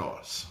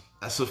Pentecost,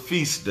 that's a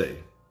feast day,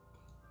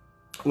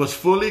 was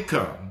fully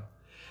come,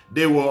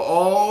 they were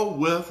all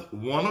with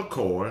one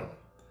accord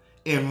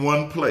in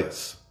one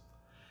place.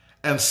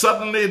 And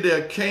suddenly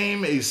there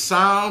came a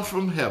sound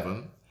from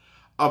heaven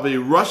of a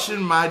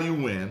rushing mighty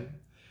wind,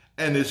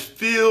 and it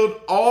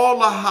filled all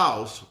the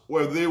house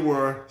where they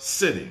were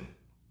sitting.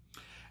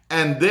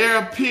 And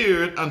there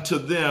appeared unto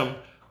them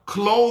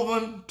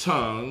cloven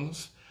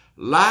tongues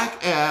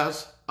like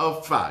as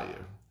of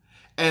fire,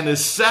 and it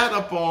sat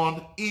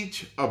upon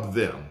each of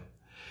them.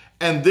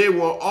 And they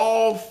were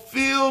all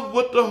filled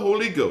with the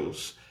Holy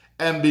Ghost,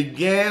 and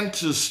began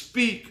to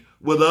speak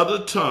with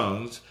other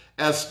tongues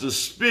as the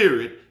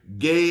Spirit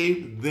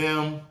gave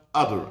them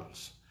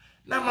utterance.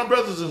 Now, my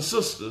brothers and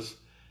sisters,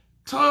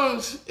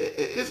 tongues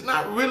is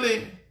not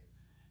really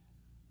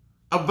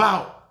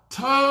about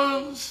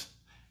tongues.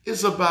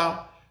 It's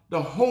about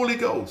the Holy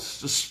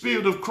Ghost, the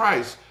Spirit of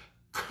Christ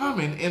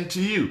coming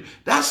into you.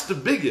 That's the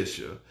big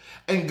issue.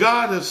 And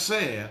God is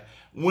saying,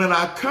 when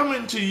I come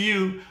into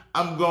you,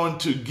 I'm going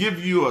to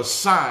give you a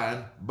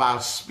sign by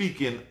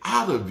speaking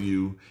out of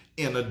you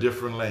in a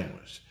different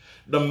language.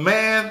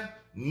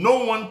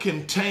 No one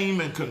can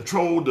tame and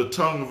control the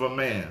tongue of a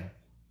man.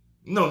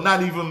 No,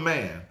 not even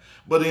man.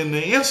 But in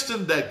the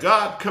instant that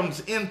God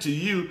comes into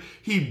you,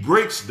 he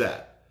breaks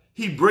that.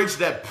 He breaks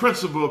that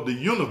principle of the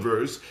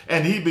universe,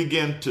 and he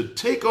begins to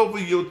take over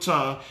your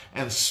tongue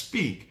and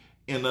speak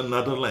in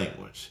another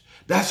language.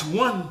 That's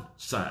one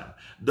sign.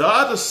 The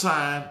other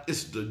sign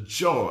is the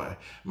joy.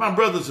 My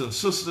brothers and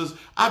sisters,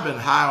 I've been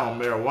high on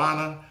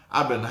marijuana.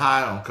 I've been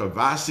high on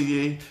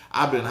Cavassier.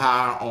 I've been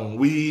high on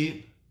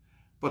weed.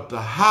 But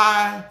the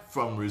high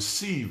from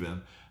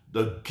receiving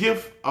the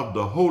gift of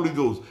the Holy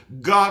Ghost,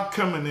 God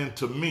coming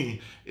into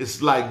me,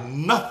 is like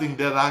nothing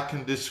that I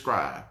can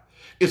describe.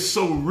 It's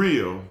so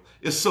real.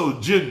 It's so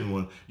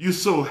genuine. You're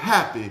so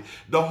happy.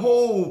 The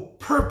whole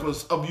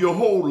purpose of your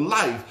whole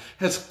life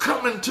has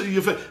come into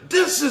your face.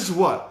 This is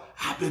what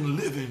I've been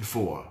living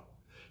for.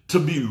 To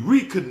be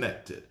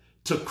reconnected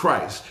to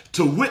Christ.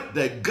 To wit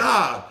that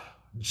God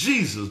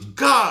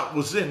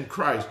was in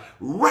Christ,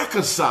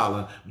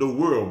 reconciling the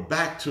world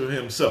back to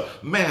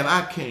himself. Man,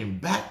 I came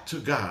back to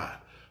God.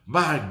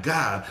 My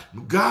God,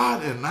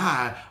 God and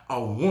I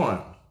are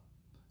one.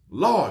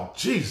 Lord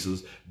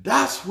Jesus,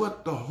 that's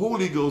what the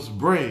Holy Ghost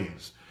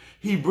brings.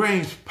 He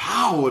brings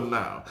power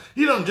now.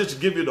 He don't just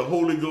give you the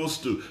Holy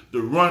Ghost to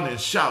run and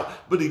shout,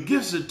 but he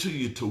gives it to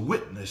you to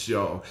witness,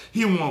 y'all.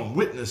 He wants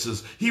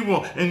witnesses.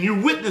 And you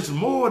witness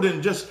more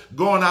than just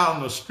going out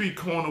on the street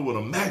corner with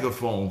a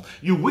megaphone.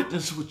 You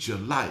witness with your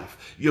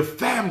life. Your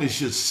family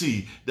should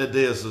see that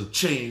there's a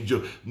change.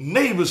 Your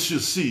neighbors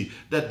should see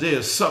that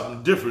there's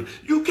something different.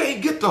 You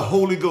can't get the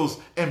Holy Ghost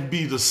and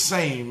be the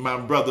same, my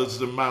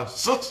brothers and my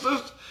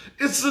sisters.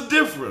 It's a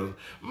difference.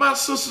 My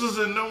sisters,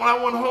 and when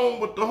I went home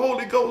with the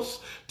Holy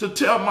Ghost to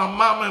tell my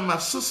mama and my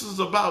sisters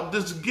about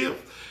this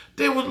gift,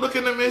 they were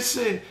looking at me and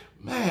saying,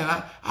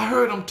 man, I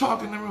heard him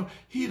talking to him.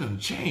 He done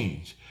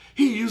changed.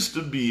 He used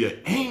to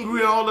be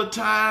angry all the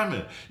time,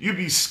 and you'd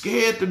be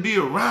scared to be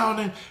around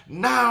him.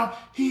 Now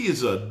he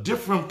is a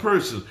different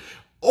person.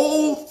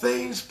 Old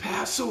things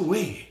pass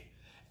away,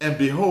 and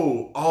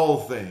behold,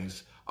 all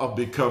things are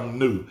become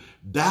new.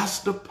 That's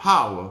the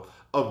power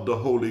of the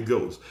Holy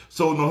Ghost.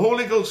 So when the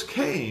Holy Ghost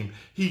came,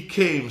 he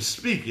came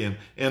speaking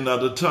in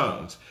other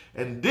tongues.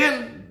 And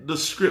then the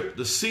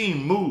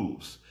scene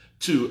moves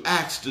to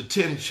Acts the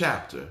 10th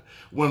chapter,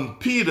 when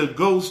Peter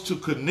goes to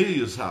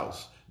Cornelius'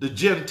 house, the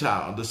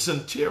Gentile, the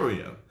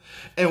centurion.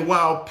 And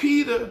while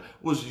Peter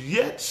was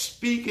yet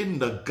speaking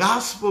the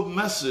gospel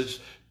message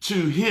to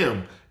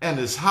him and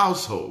his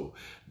household,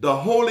 the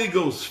Holy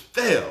Ghost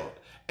fell,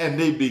 and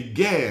they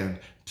began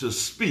to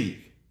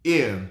speak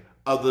in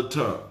other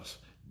tongues.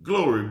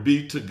 Glory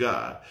be to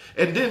God.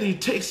 And then he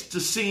takes the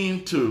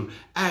scene to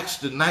Acts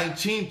the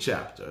 19th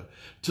chapter,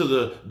 to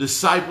the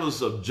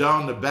disciples of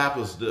John the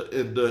Baptist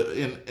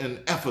in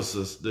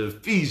Ephesus, the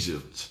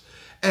Ephesians.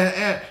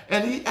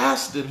 And he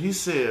asked them, he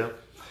said,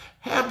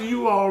 have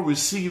you all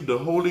received the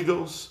Holy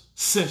Ghost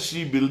since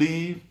ye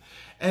believed?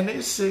 And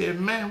they said,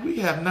 man, we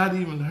have not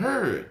even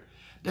heard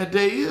that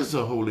there is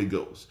a Holy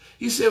Ghost.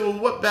 He said, well,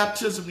 what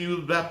baptism you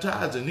was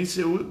baptized in? He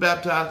said, we're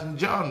baptized in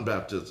John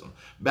baptism,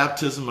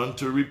 baptism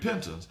unto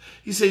repentance.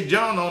 He said,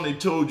 John only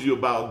told you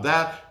about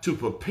that to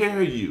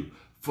prepare you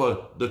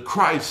for the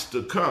Christ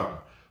to come,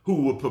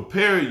 who will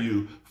prepare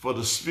you for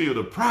the Spirit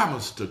of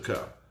promise to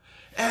come.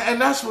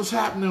 And that's what's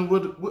happening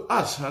with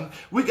us, hon.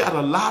 We got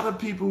a lot of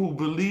people who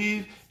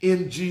believe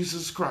in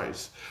Jesus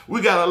Christ.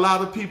 We got a lot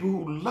of people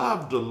who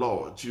love the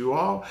Lord, you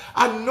all.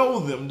 I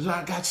know them.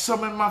 I got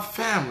some in my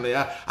family.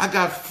 I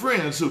got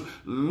friends who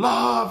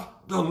love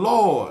the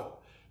Lord.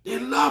 They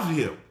love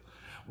him.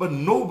 But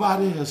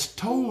nobody has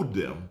told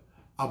them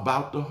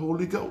about the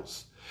Holy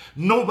Ghost.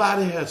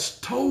 Nobody has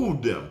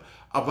told them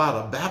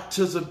about a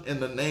baptism in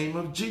the name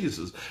of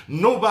Jesus.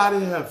 Nobody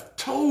have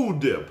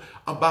told them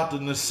about the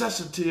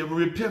necessity of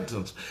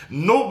repentance.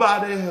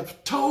 Nobody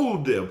have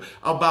told them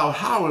about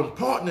how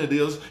important it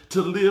is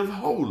to live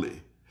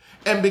holy.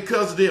 And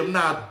because they have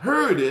not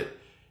heard it,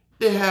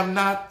 they have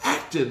not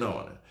acted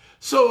on it.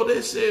 So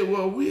they say,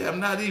 well, we have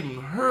not even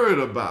heard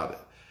about it.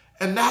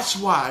 And that's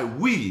why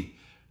we,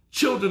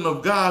 children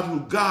of God,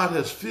 who God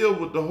has filled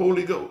with the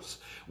Holy Ghost,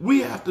 we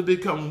have to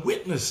become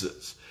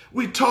witnesses.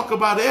 We talk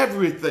about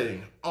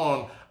everything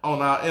in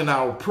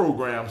our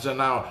programs and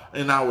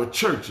in our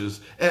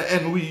churches,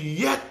 and we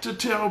yet to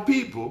tell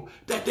people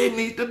that they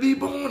need to be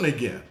born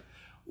again.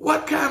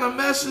 What kind of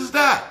mess is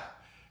that?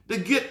 To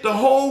get the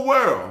whole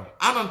world.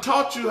 I done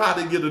taught you how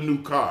to get a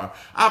new car.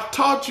 I've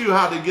taught you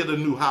how to get a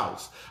new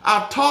house.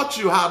 I've taught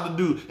you how to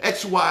do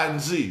X, Y, and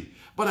Z.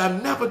 But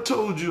I've never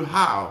told you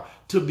how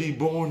to be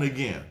born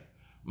again.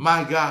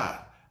 My God,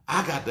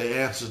 I got the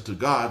answer to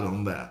God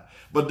on that.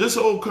 But this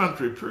old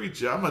country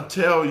preacher, I'm going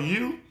to tell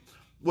you,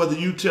 whether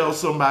you tell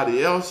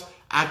somebody else,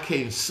 I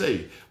can't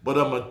say. But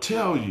I'm going to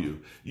tell you,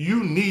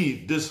 you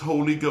need this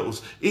Holy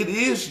Ghost. It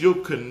is your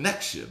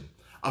connection,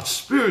 a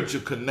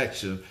spiritual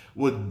connection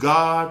with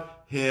God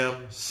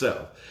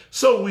himself.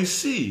 So we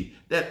see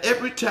that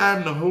every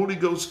time the Holy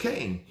Ghost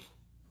came,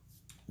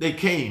 they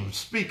came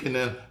speaking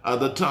in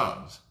other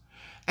tongues.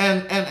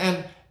 And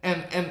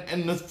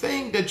the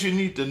thing that you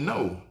need to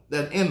know,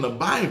 that in the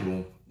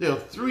Bible, there are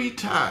 3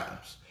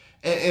 times.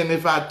 And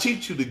if I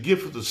teach you the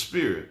gift of the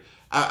Spirit,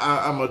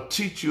 I'm going to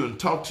teach you and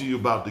talk to you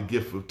about the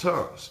gift of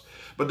tongues.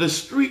 But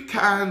there's 3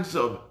 kinds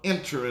of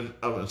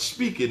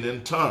speaking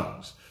in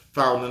tongues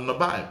found in the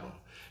Bible.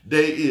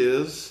 There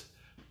is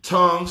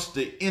tongues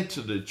to enter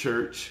the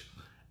church,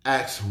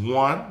 Acts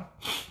 1,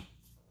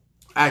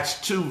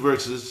 Acts 2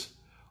 verses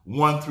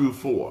 1 through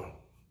 4.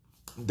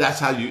 That's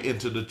how you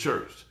enter the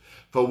church.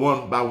 By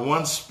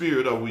one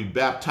Spirit are we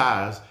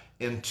baptized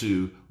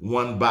into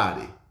one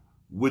body,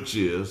 which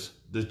is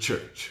the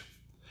church.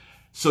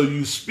 So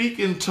you speak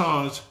in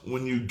tongues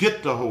when you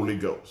get the Holy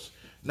Ghost.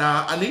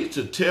 Now, I need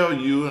to tell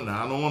you, and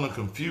I don't want to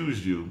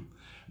confuse you,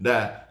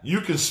 that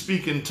you can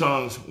speak in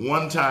tongues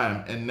one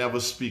time and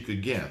never speak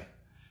again.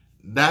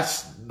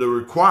 That's the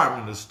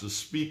requirement, is to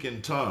speak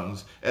in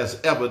tongues as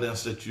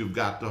evidence that you've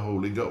got the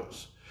Holy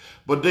Ghost.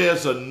 But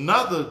there's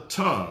another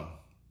tongue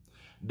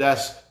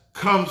that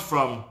comes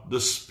from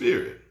the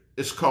Spirit.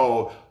 It's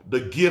called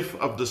the gift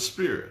of the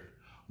Spirit.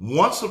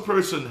 Once a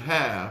person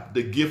have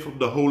the gift of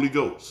the Holy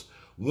Ghost,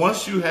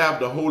 once you have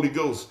the Holy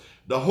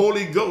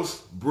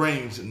Ghost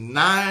brings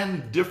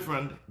 9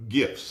 different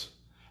gifts,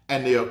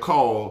 and they are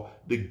called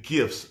the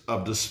gifts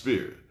of the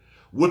Spirit.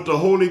 With the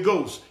Holy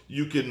Ghost,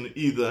 you can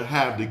either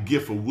have the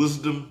gift of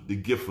wisdom, the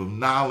gift of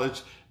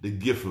knowledge, the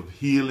gift of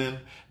healing,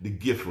 the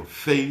gift of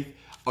faith,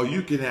 or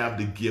you can have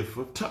the gift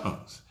of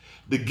tongues.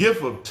 The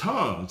gift of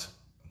tongues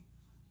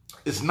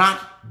is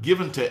not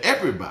given to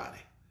everybody,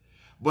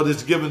 but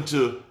it's given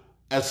to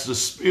as the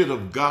Spirit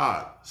of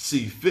God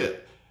see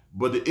fit.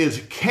 But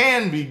it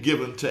can be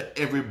given to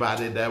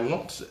everybody that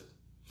wants it.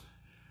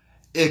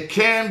 It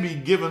can be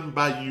given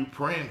by you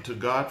praying to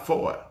God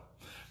for it.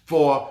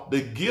 For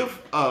the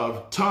gift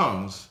of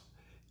tongues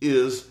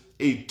is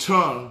a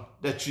tongue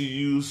that you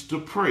use to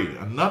pray.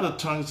 Another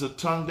tongue is a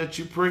tongue that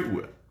you pray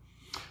with.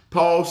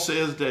 Paul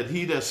says that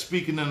he that's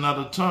speaking in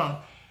another tongue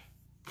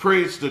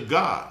prays to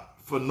God,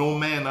 for no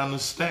man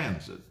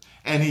understands it.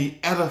 And he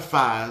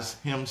edifies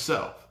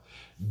himself,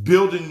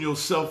 building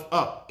yourself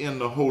up in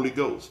the Holy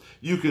Ghost.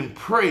 You can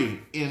pray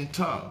in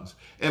tongues.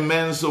 And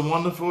man, it's a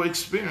wonderful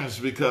experience,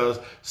 because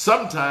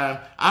sometimes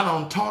I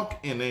don't talk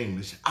in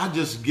English. I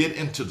just get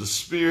into the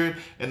Spirit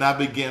and I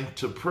begin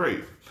to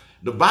pray.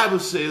 The Bible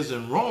says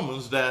in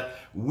Romans that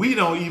we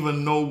don't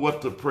even know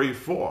what to pray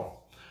for,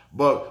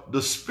 but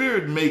the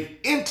Spirit make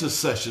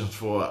intercessions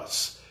for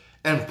us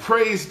and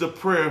prays the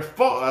prayer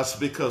for us,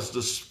 because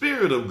the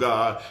Spirit of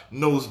God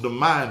knows the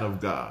mind of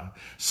God.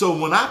 So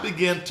when I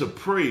begin to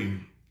pray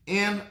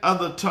in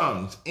other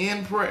tongues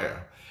in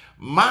prayer,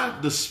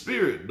 The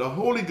Spirit, the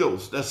Holy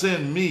Ghost that's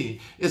in me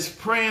is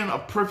praying a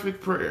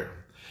perfect prayer.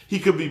 He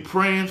could be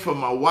praying for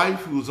my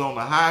wife who's on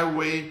the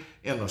highway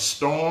in a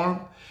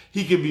storm.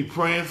 He could be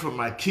praying for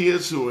my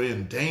kids who are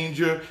in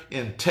danger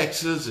in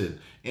Texas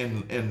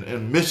and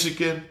in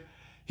Michigan.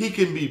 He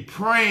can be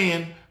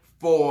praying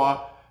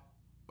for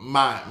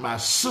my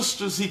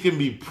sisters. He can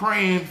be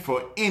praying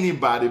for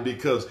anybody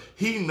because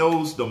he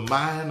knows the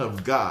mind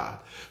of God.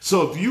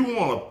 So if you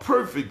want a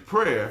perfect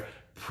prayer,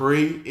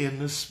 pray in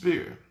the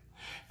Spirit.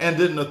 And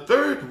then the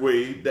third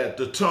way that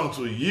the tongues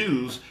were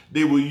used,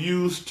 they were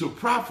used to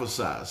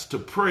prophesy, to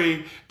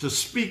pray, to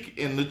speak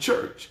in the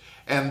church.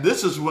 And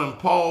this is when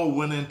Paul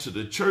went into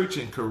the church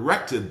and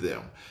corrected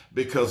them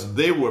because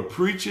they were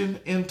preaching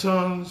in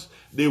tongues,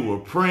 they were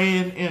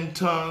praying in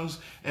tongues.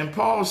 And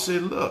Paul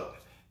said, look,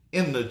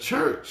 in the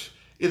church,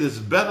 it is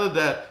better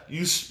that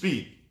you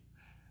speak,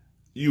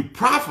 you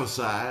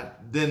prophesy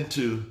than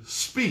to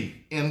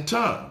speak in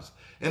tongues.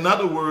 In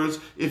other words,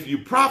 if you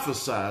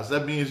prophesy,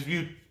 that means if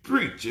you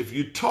preach, if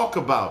you talk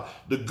about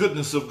the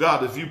goodness of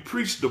God, if you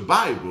preach the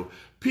Bible,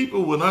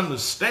 people would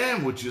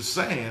understand what you're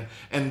saying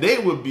and they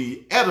would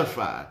be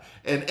edified.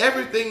 And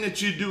everything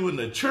that you do in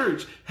the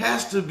church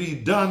has to be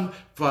done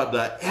for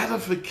the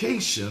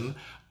edification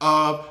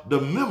of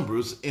the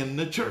members in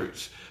the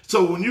church.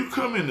 So when you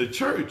come in the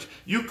church,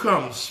 you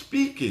come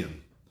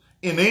speaking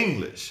in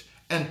English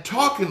and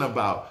talking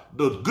about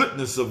the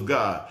goodness of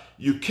God.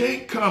 You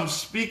can't come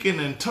speaking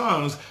in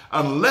tongues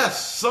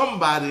unless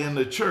somebody in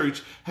the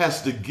church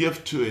has the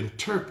gift to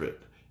interpret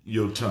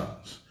your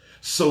tongues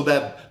so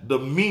that the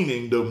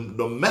meaning,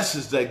 the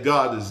message that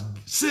God is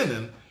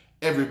sending,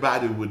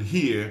 everybody would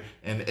hear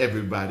and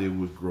everybody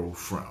would grow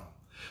from.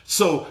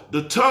 So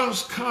the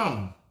tongues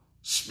come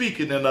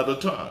speaking in other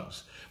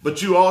tongues,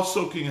 but you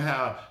also can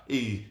have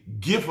a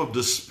gift of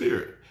the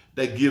Spirit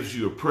that gives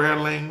you a prayer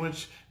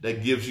language,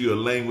 that gives you a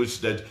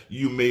language that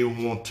you may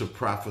want to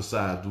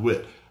prophesy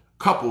with,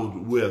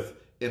 coupled with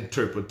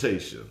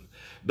interpretation.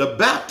 The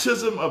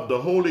baptism of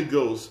the Holy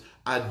Ghost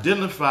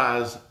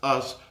identifies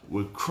us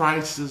with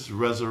Christ's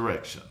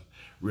resurrection.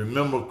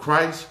 Remember,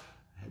 Christ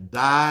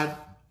died,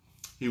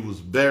 he was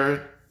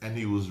buried, and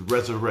he was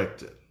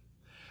resurrected.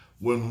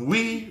 When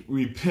we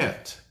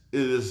repent,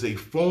 it is a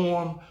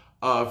form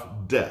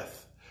of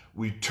death.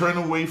 We turn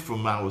away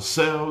from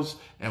ourselves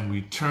and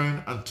we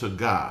turn unto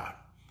God.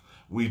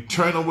 We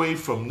turn away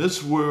from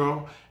this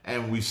world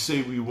and we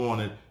say we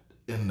want it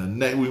in the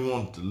next. We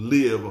want to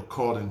live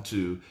according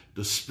to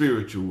the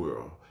spiritual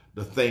world,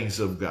 the things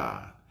of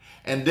God.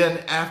 And then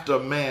after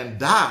a man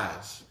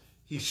dies,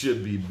 he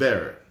should be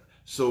buried.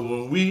 So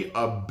when we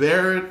are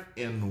buried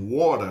in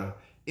water,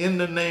 in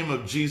the name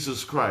of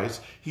Jesus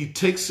Christ, he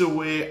takes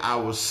away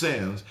our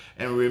sins.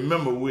 And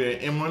remember, we're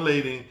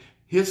emulating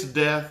his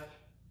death,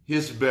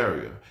 his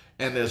burial.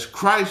 And as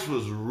Christ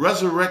was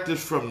resurrected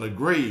from the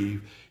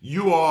grave,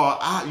 you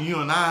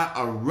and I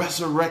are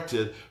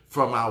resurrected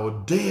from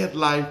our dead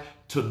life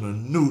to the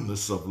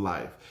newness of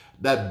life.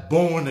 That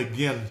born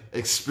again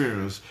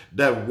experience,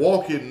 that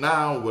walking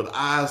now with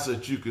eyes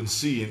that you can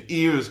see and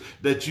ears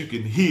that you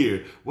can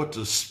hear what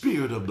the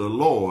Spirit of the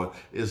Lord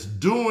is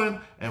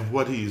doing and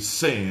what he is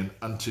saying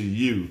unto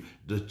you,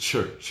 the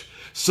church.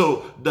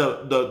 So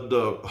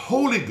the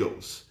Holy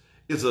Ghost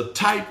is a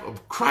type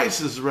of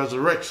Christ's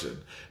resurrection.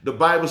 The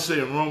Bible says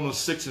in Romans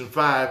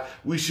 6:5,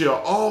 we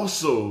shall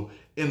also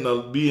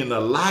be in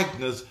the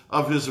likeness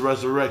of his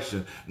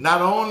resurrection.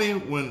 Not only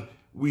when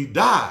we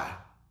die,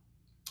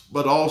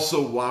 but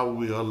also while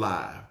we're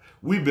alive.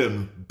 We've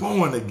been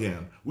born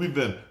again. We've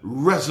been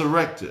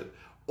resurrected.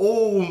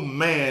 Old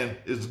man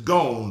is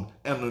gone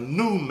and a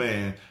new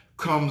man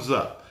comes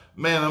up.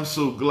 Man, I'm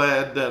so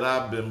glad that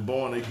I've been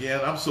born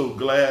again. I'm so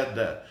glad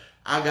that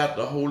I got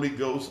the Holy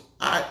Ghost.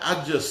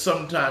 I just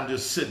sometimes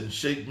just sit and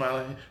shake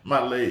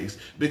my legs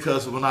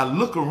because when I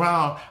look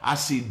around, I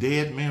see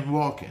dead men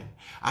walking.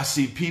 I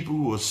see people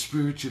who are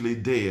spiritually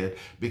dead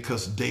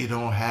because they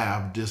don't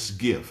have this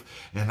gift.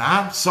 And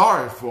I'm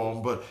sorry for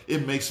them, but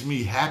it makes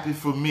me happy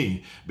for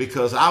me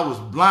because I was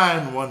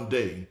blind one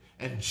day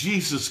and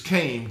Jesus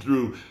came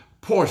through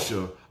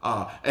Portia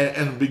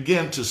and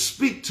began to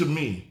speak to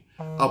me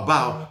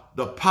about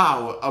the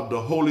power of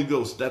the Holy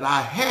Ghost, that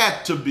I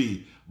had to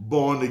be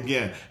born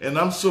again. And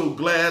I'm so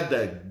glad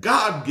that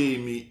God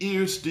gave me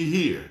ears to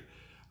hear.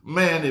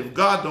 Man, if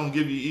God don't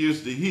give you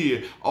ears to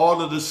hear,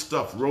 all of this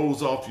stuff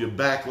rolls off your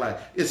back like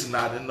it's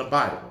not in the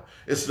Bible.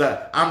 It's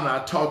that I'm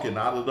not talking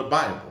out of the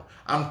Bible.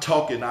 I'm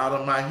talking out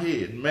of my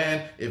head.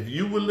 Man, if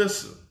you will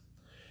listen,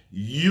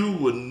 you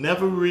will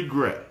never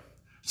regret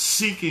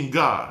seeking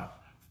God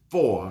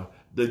for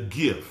the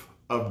gift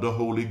of the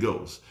Holy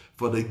Ghost.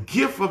 For the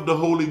gift of the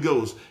Holy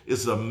Ghost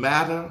is a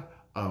matter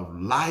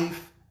of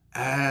life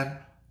and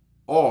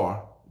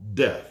or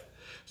death.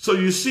 So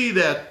you see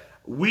that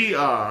we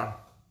are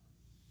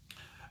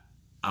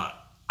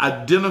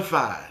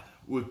identified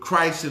with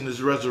Christ in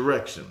his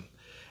resurrection.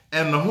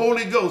 And the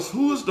Holy Ghost,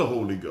 who is the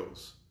Holy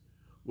Ghost?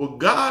 Well,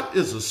 God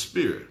is a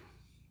spirit.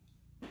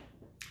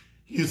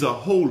 He's a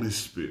Holy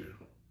Spirit.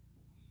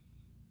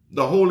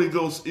 The Holy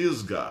Ghost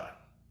is God.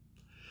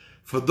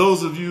 For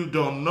those of you who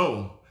don't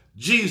know,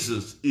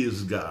 Jesus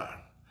is God.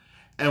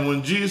 And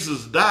when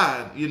Jesus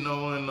died, you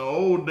know, in the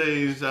old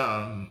days,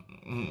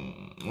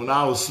 when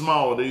I was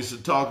small, they used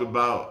to talk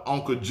about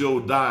Uncle Joe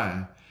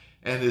dying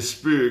and his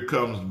spirit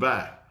comes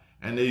back.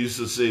 And they used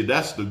to say,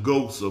 that's the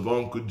ghost of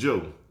Uncle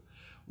Joe.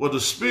 Well,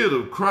 the spirit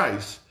of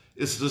Christ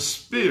is the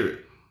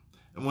spirit.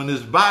 And when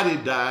his body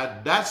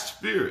died, that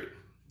spirit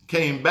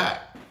came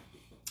back.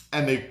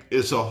 And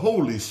it's a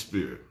Holy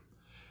Spirit.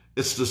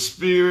 It's the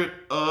Spirit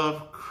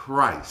of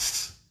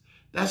Christ.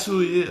 That's who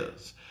he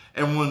is.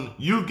 And when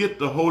you get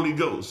the Holy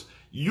Ghost,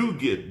 you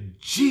get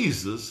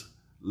Jesus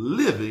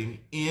living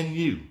in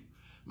you.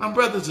 My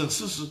brothers and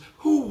sisters,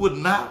 who would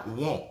not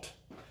want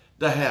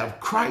to have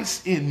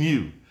Christ in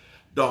you,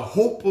 the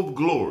hope of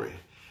glory,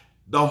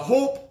 the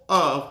hope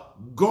of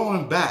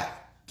going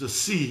back to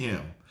see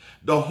him,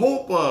 the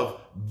hope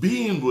of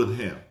being with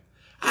him?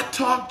 I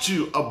talked to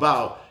you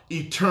about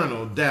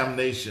eternal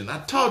damnation. I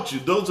taught you,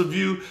 those of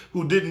you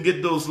who didn't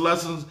get those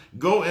lessons,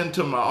 go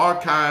into my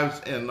archives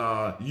and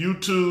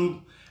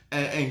YouTube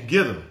and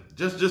get them.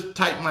 Just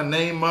type my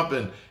name up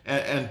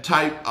and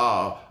type,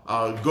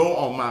 go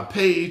on my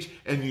page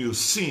and you'll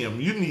see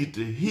them. You need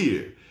to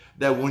hear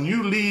that when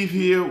you leave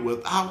here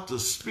without the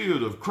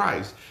Spirit of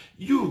Christ,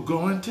 you're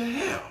going to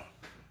hell.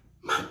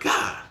 My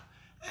God,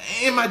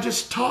 am I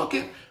just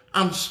talking?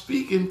 I'm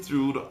speaking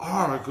through the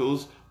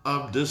oracles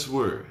of this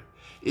word.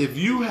 If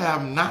you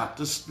have not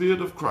the Spirit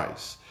of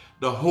Christ,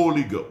 the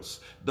Holy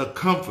Ghost, the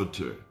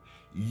Comforter,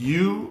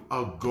 you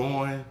are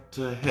going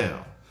to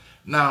hell.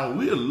 Now,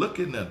 we're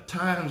looking at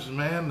times,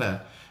 man,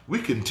 that we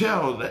can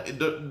tell that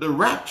the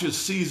rapture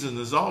season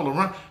is all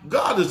around.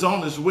 God is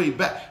on his way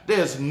back.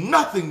 There's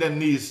nothing that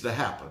needs to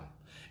happen.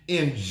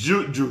 In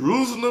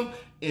Jerusalem,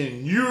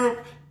 in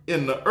Europe,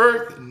 in the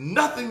earth,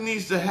 nothing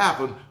needs to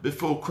happen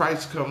before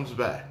Christ comes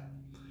back.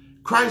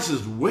 Christ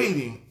is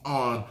waiting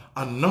on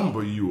a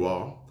number, you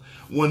all.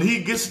 When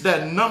he gets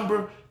that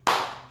number,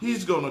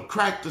 he's going to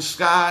crack the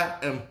sky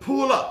and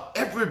pull up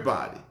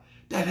everybody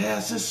that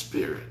has his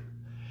Spirit.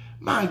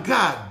 My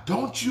God,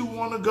 don't you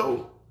want to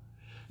go?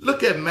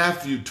 Look at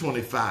Matthew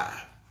 25.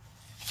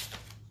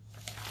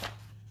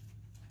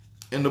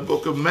 In the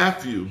book of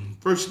Matthew,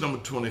 verse number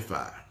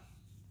 25.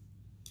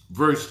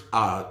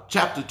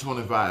 Chapter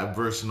 25,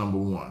 verse number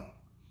 1.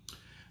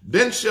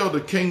 Then shall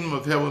the kingdom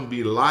of heaven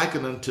be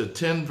likened unto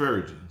 10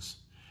 virgins.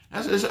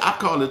 I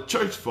call it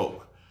church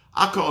folk.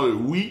 I call it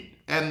wheat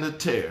and the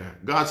tare.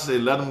 God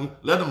said, let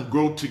them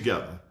grow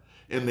together.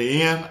 In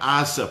the end,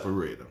 I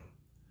separate them.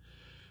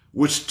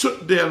 Which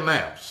took their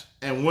lamps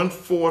and went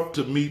forth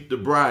to meet the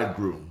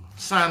bridegroom.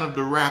 Sign of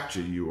the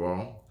rapture, you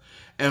all.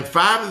 And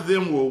 5 of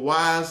them were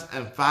wise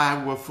and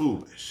 5 were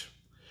foolish.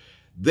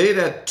 They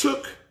that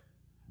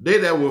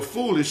were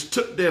foolish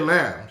took their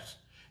lamps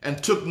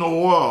and took no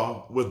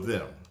oil with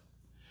them.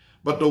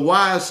 But the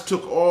wise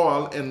took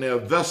oil in their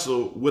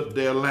vessel with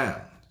their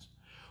lamps.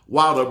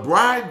 While the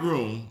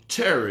bridegroom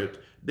tarried,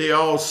 they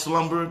all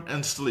slumbered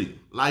and sleep.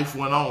 Life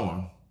went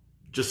on,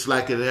 just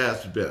like it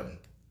has been.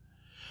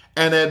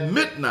 And at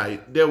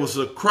midnight there was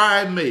a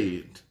cry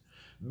made,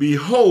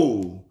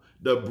 Behold,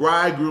 the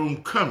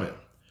bridegroom cometh.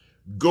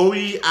 Go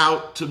ye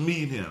out to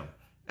meet him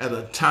at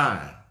a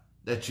time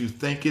that you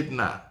think it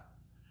not.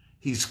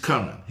 He's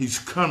coming. He's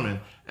coming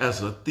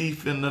as a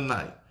thief in the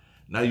night.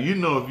 Now, you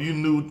know, if you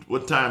knew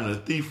what time the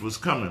thief was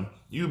coming,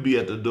 you'd be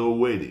at the door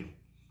waiting.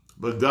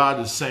 But God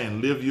is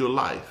saying, live your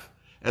life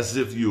as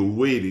if you're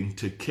waiting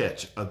to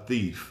catch a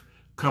thief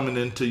coming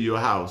into your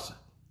house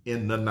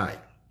in the night.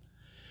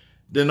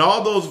 Then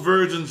all those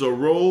virgins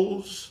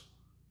arose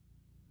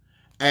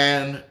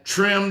and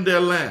trimmed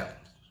their lamps.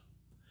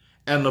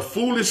 And the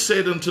foolish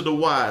said unto the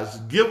wise,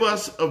 Give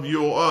us of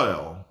your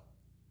oil,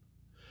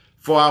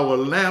 for our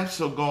lamps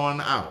are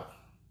gone out.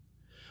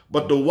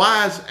 But the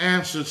wise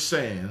answered,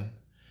 saying,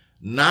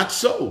 Not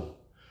so,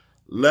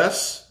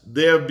 lest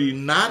there be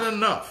not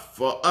enough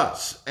for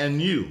us and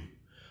you,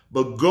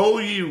 but go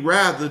ye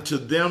rather to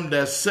them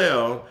that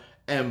sell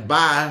and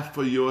buy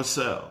for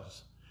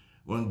yourselves.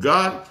 When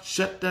God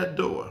shut that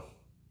door,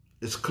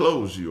 it's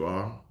closed, you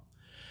all.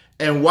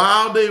 And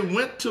while they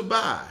went to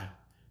buy,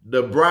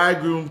 the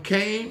bridegroom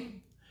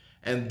came,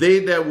 and they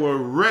that were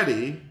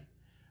ready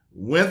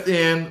went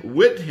in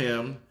with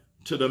him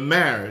to the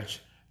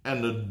marriage,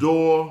 and the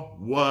door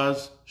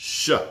was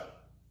shut.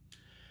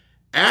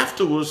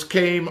 Afterwards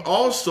came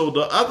also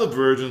the other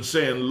virgins,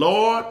 saying,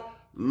 Lord,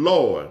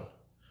 Lord,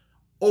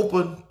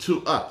 open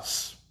to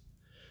us.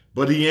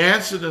 But he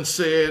answered and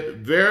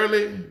said,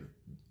 Verily,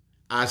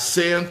 I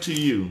say unto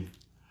you,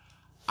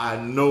 I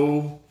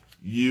know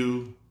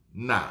you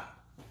not.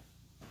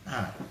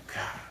 My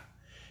God.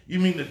 You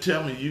mean to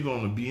tell me you're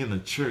going to be in a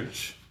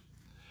church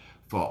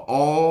for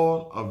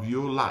all of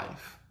your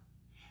life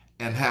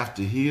and have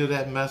to hear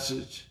that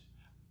message?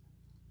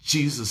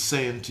 Jesus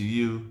saying to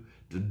you,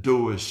 the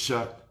door is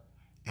shut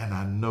and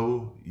I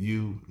know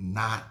you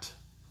not,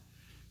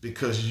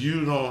 because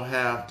you don't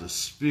have the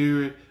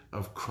Spirit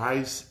of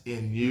Christ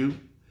in you.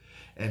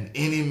 And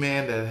any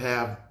man that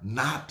have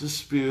not the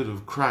Spirit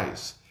of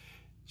Christ,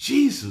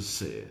 Jesus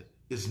said,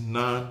 is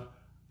none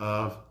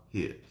of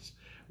his.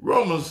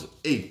 Romans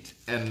 8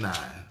 and 9.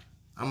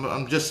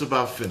 I'm just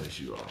about finished,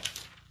 you all.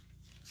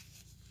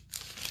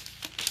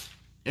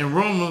 In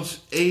Romans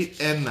 8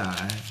 and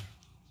 9,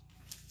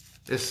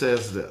 it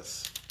says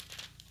this.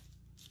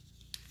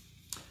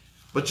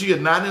 But ye are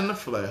not in the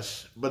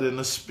flesh, but in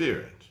the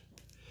Spirit.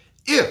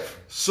 If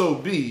so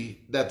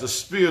be that the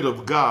Spirit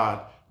of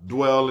God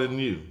dwell in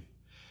you.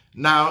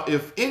 Now,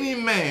 if any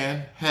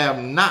man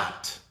have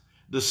not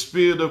the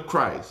Spirit of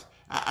Christ,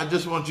 I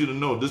just want you to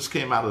know this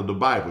came out of the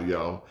Bible,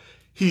 y'all.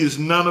 He is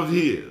none of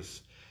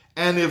his.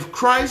 And if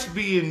Christ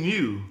be in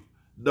you,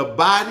 the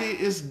body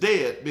is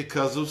dead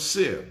because of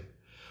sin,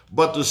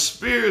 but the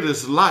Spirit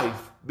is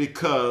life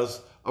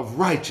because of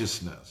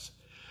righteousness.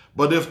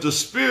 But if the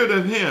Spirit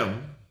of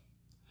him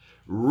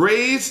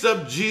raised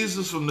up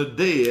Jesus from the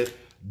dead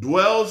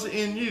dwells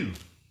in you,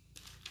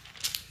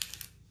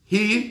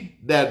 he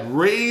that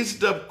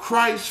raised up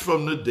Christ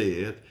from the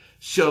dead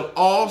shall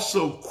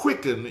also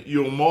quicken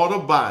your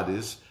mortal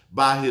bodies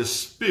by his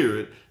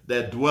Spirit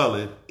that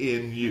dwelleth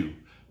in you.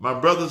 My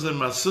brothers and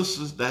my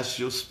sisters, that's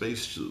your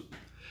spacesuit.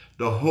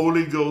 The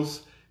Holy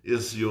Ghost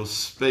is your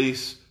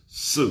space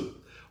suit.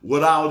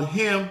 Without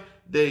him,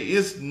 there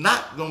is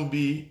not going to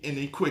be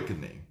any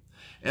quickening.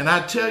 And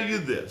I tell you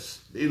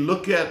this, they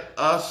look at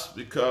us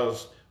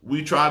because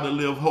we try to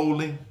live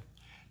holy.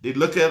 They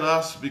look at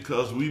us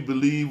because we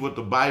believe what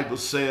the Bible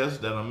says,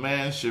 that a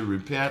man should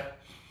repent,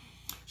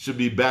 should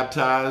be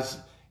baptized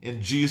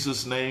in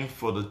Jesus' name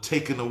for the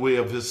taking away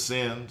of his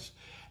sins,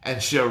 and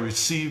shall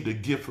receive the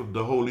gift of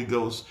the Holy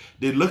Ghost.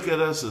 They look at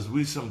us as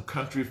we some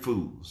country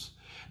fools.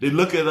 They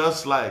look at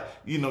us like,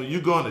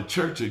 you going to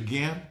church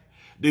again?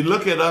 They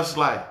look at us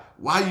like,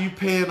 why are you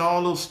paying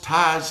all those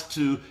tithes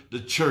to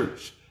the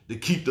church to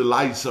keep the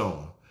lights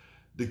on,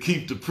 to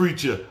keep the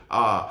preacher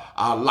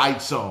our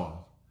lights on?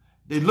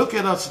 They look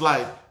at us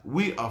like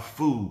we are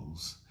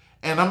fools.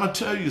 And I'm going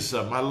to tell you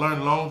something I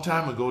learned a long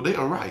time ago. They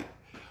are right.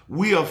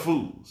 We are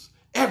fools.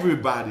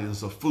 Everybody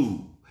is a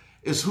fool.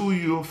 It's who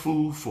you're a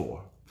fool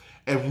for.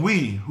 And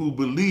we who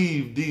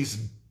believe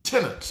these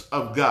tenets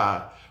of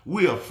God,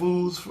 we are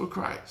fools for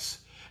Christ.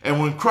 And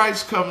when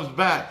Christ comes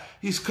back,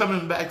 he's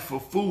coming back for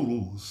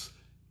fools.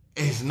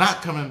 And he's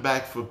not coming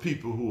back for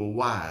people who are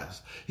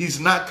wise. He's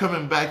not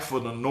coming back for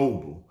the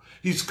noble.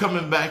 He's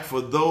coming back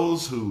for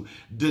those who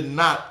did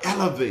not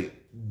elevate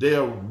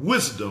their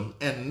wisdom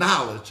and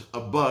knowledge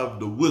above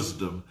the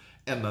wisdom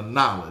and the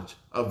knowledge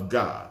of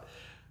God.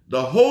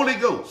 The Holy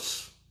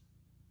Ghost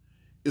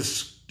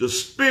is the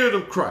Spirit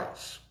of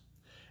Christ.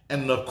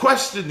 And the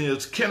question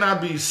is, can I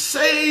be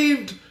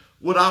saved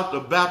without the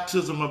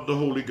baptism of the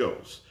Holy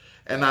Ghost?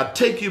 And I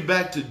take you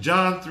back to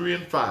John 3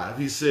 and 5.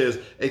 He says,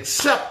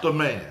 except a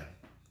man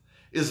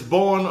is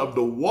born of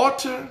the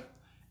water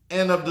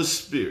and of the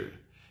Spirit.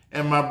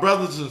 And my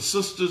brothers and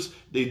sisters,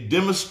 they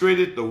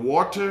demonstrated the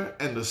water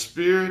and the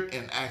Spirit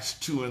in Acts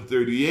 2 and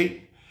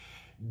 38.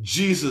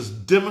 Jesus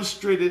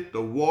demonstrated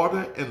the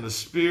water and the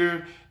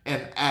Spirit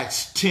in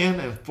Acts 10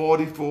 and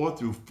 44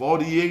 through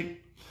 48.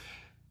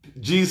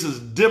 Jesus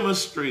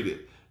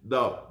demonstrated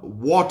the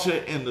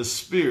water and the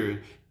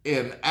Spirit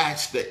in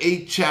Acts the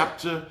 8th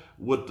chapter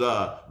with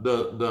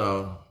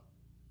the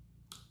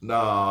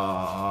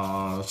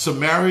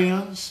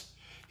Samaritans.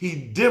 He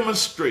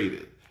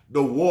demonstrated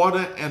the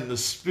water and the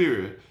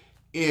Spirit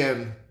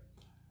in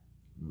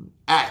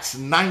Acts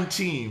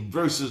 19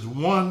 verses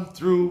 1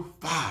 through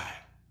 5.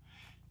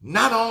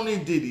 Not only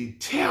did he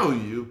tell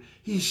you,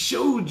 he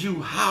showed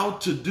you how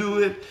to do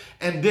it,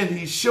 and then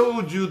he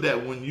showed you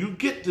that when you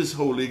get this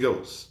Holy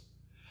Ghost,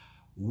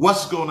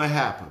 what's going to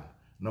happen?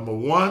 Number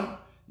one,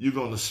 you're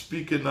going to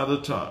speak in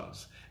other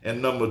tongues.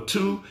 And number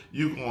two,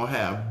 you're going to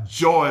have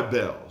joy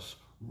bells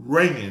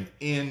ringing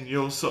in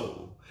your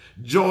soul.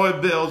 Joy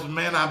bells,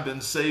 man, I've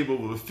been saved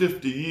over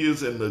 50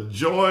 years, and the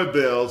joy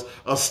bells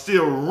are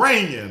still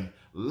ringing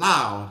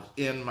loud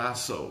in my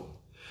soul.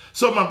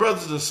 So my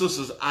brothers and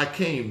sisters, I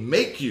can't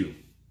make you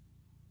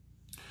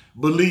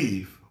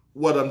believe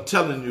what I'm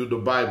telling you the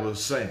Bible is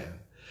saying.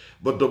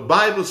 But the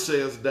Bible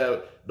says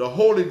that the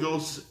Holy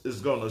Ghost is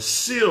going to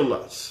seal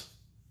us.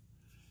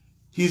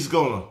 He's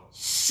going to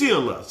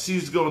seal us.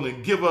 He's going to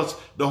give us,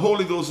 the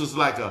Holy Ghost is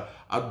like a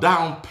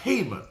down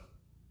payment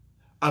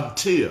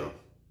until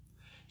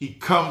he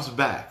comes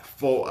back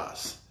for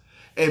us.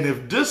 And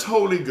if this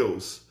Holy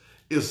Ghost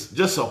is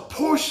just a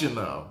portion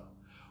of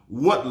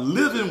what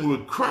living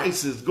with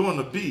Christ is going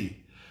to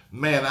be,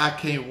 man, I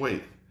can't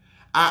wait.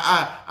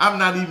 I'm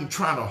not even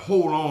trying to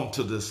hold on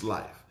to this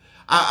life.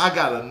 I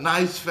got a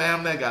nice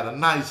family. I got a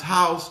nice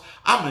house.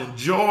 I'm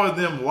enjoying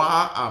them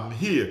while I'm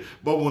here.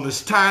 But when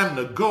it's time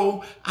to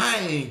go, I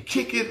ain't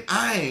kicking.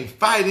 I ain't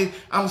fighting.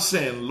 I'm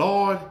saying,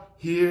 Lord,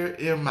 here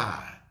am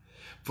I.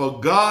 For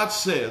God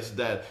says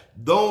that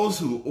those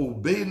who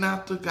obey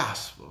not the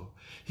gospel,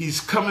 he's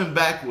coming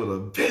back with a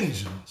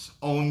vengeance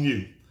on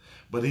you.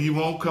 But he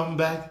won't come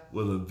back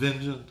with a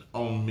vengeance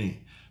on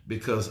me,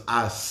 because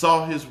I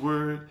saw his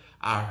word,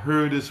 I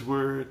heard his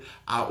word,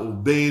 I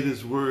obeyed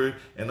his word,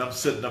 and I'm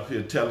sitting up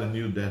here telling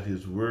you that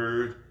his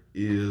word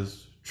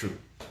is true.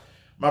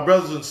 My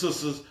brothers and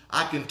sisters,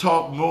 I can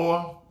talk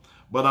more,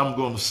 but I'm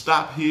going to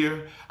stop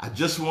here. I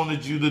just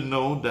wanted you to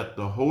know that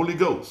the Holy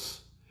Ghost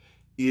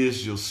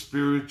is your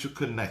spiritual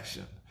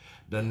connection.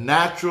 The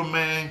natural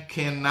man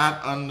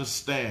cannot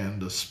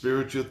understand the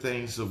spiritual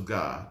things of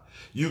God.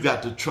 You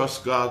got to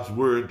trust God's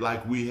word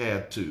like we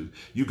had to.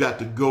 You got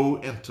to go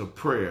into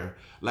prayer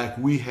like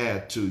we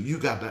had to. You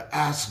got to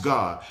ask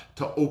God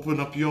to open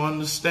up your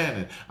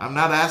understanding. I'm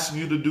not asking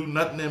you to do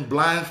nothing in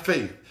blind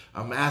faith.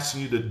 I'm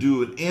asking you to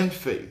do it in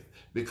faith,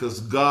 because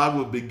God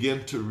will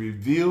begin to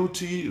reveal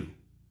to you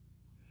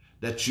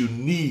that you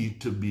need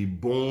to be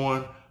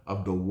born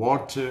of the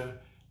water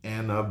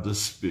and of the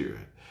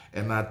Spirit.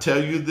 And I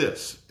tell you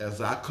this as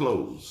I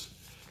close,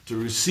 to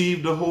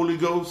receive the Holy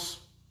Ghost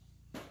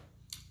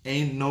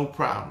ain't no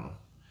problem.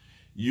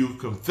 You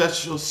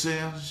confess your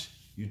sins.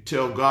 You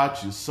tell God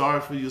you're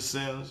sorry for your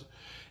sins.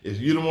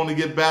 If you don't want to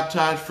get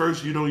baptized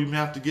first, you don't even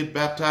have to get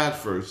baptized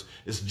first.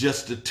 It's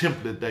just a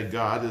template that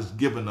God has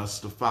given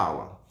us to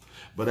follow.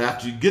 But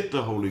after you get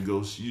the Holy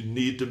Ghost, you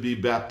need to be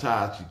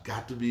baptized. You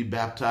got to be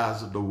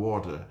baptized of the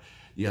water.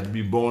 You have to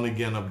be born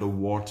again of the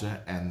water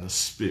and the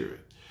Spirit.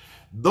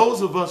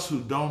 Those of us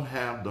who don't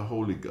have the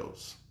Holy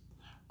Ghost,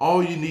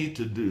 all you need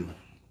to do,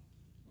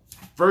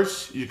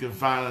 first, you can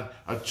find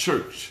a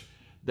church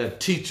that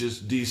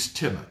teaches these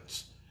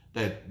tenets,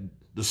 that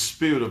the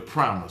Spirit of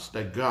promise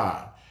that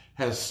God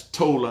has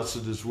told us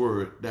in His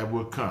word that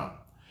will come.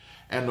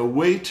 And the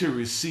way to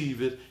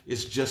receive it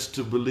is just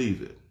to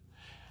believe it.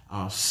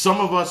 Some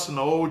of us in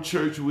the old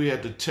church, we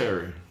had to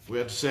tarry. We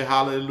had to say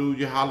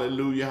hallelujah,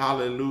 hallelujah,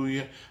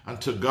 hallelujah,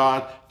 until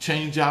God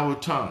changed our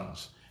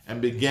tongues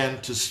and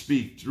began to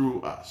speak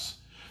through us.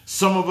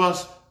 Some of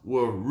us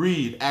will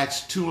read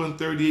Acts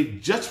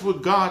 2:38, just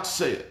what God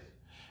said,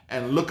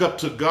 and look up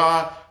to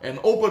God and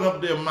open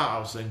up their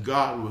mouths, and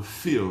God will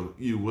fill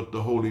you with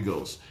the Holy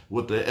Ghost,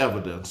 with the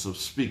evidence of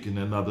speaking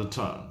in other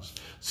tongues.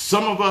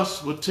 Some of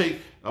us will take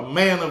a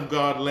man of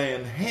God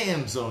laying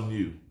hands on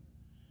you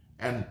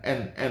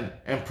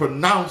and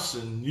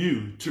pronouncing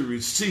you to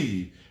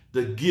receive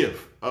the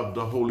gift of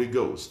the Holy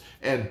Ghost,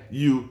 and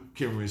you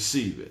can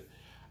receive it.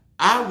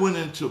 I went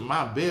into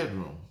my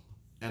bedroom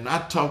and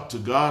I talked to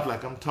God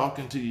like I'm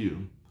talking to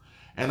you.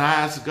 And I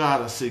asked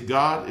God, I said,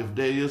 God, if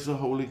there is a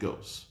Holy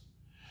Ghost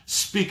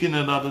speaking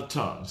in other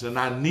tongues and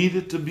I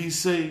needed to be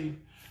saved,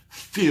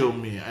 fill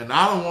me. And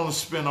I don't want to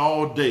spend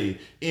all day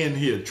in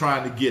here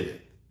trying to get it.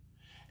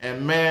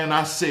 And man,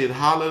 I said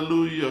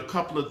hallelujah a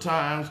couple of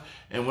times.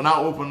 And when I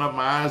opened up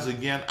my eyes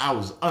again, I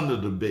was under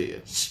the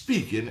bed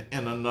speaking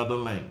in another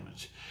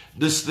language.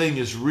 This thing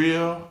is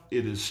real.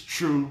 It is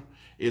true.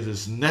 It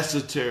is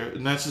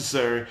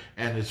necessary,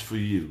 and it's for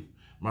you.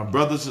 My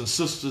brothers and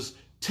sisters,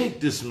 take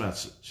this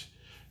message.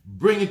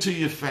 Bring it to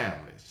your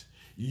families.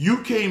 You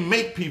can't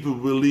make people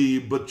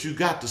believe, but you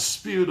got the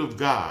Spirit of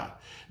God.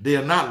 They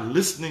are not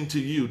listening to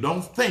you.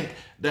 Don't think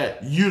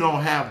that you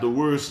don't have the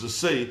words to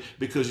say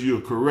because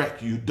you're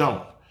correct. You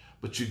don't.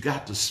 But you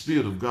got the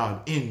Spirit of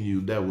God in you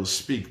that will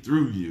speak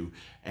through you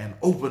and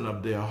open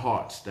up their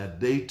hearts that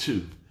they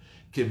too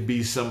can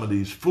be some of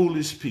these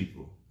foolish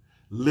people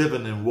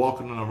living and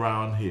walking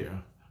around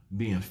here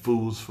being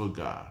fools for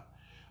God.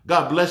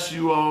 God bless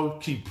you all.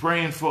 Keep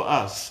praying for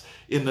us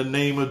in the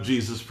name of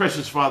Jesus.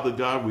 Precious Father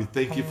God, we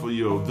thank you for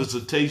your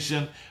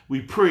visitation.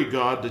 We pray,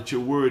 God, that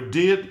your word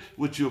did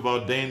what you have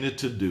ordained it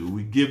to do.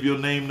 We give your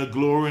name the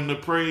glory and the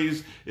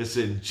praise. It's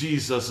in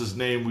Jesus'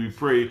 name we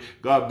pray.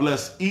 God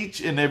bless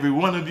each and every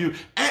one of you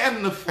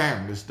and the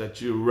families that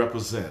you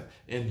represent.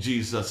 In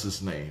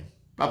Jesus' name.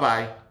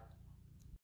 Bye-bye.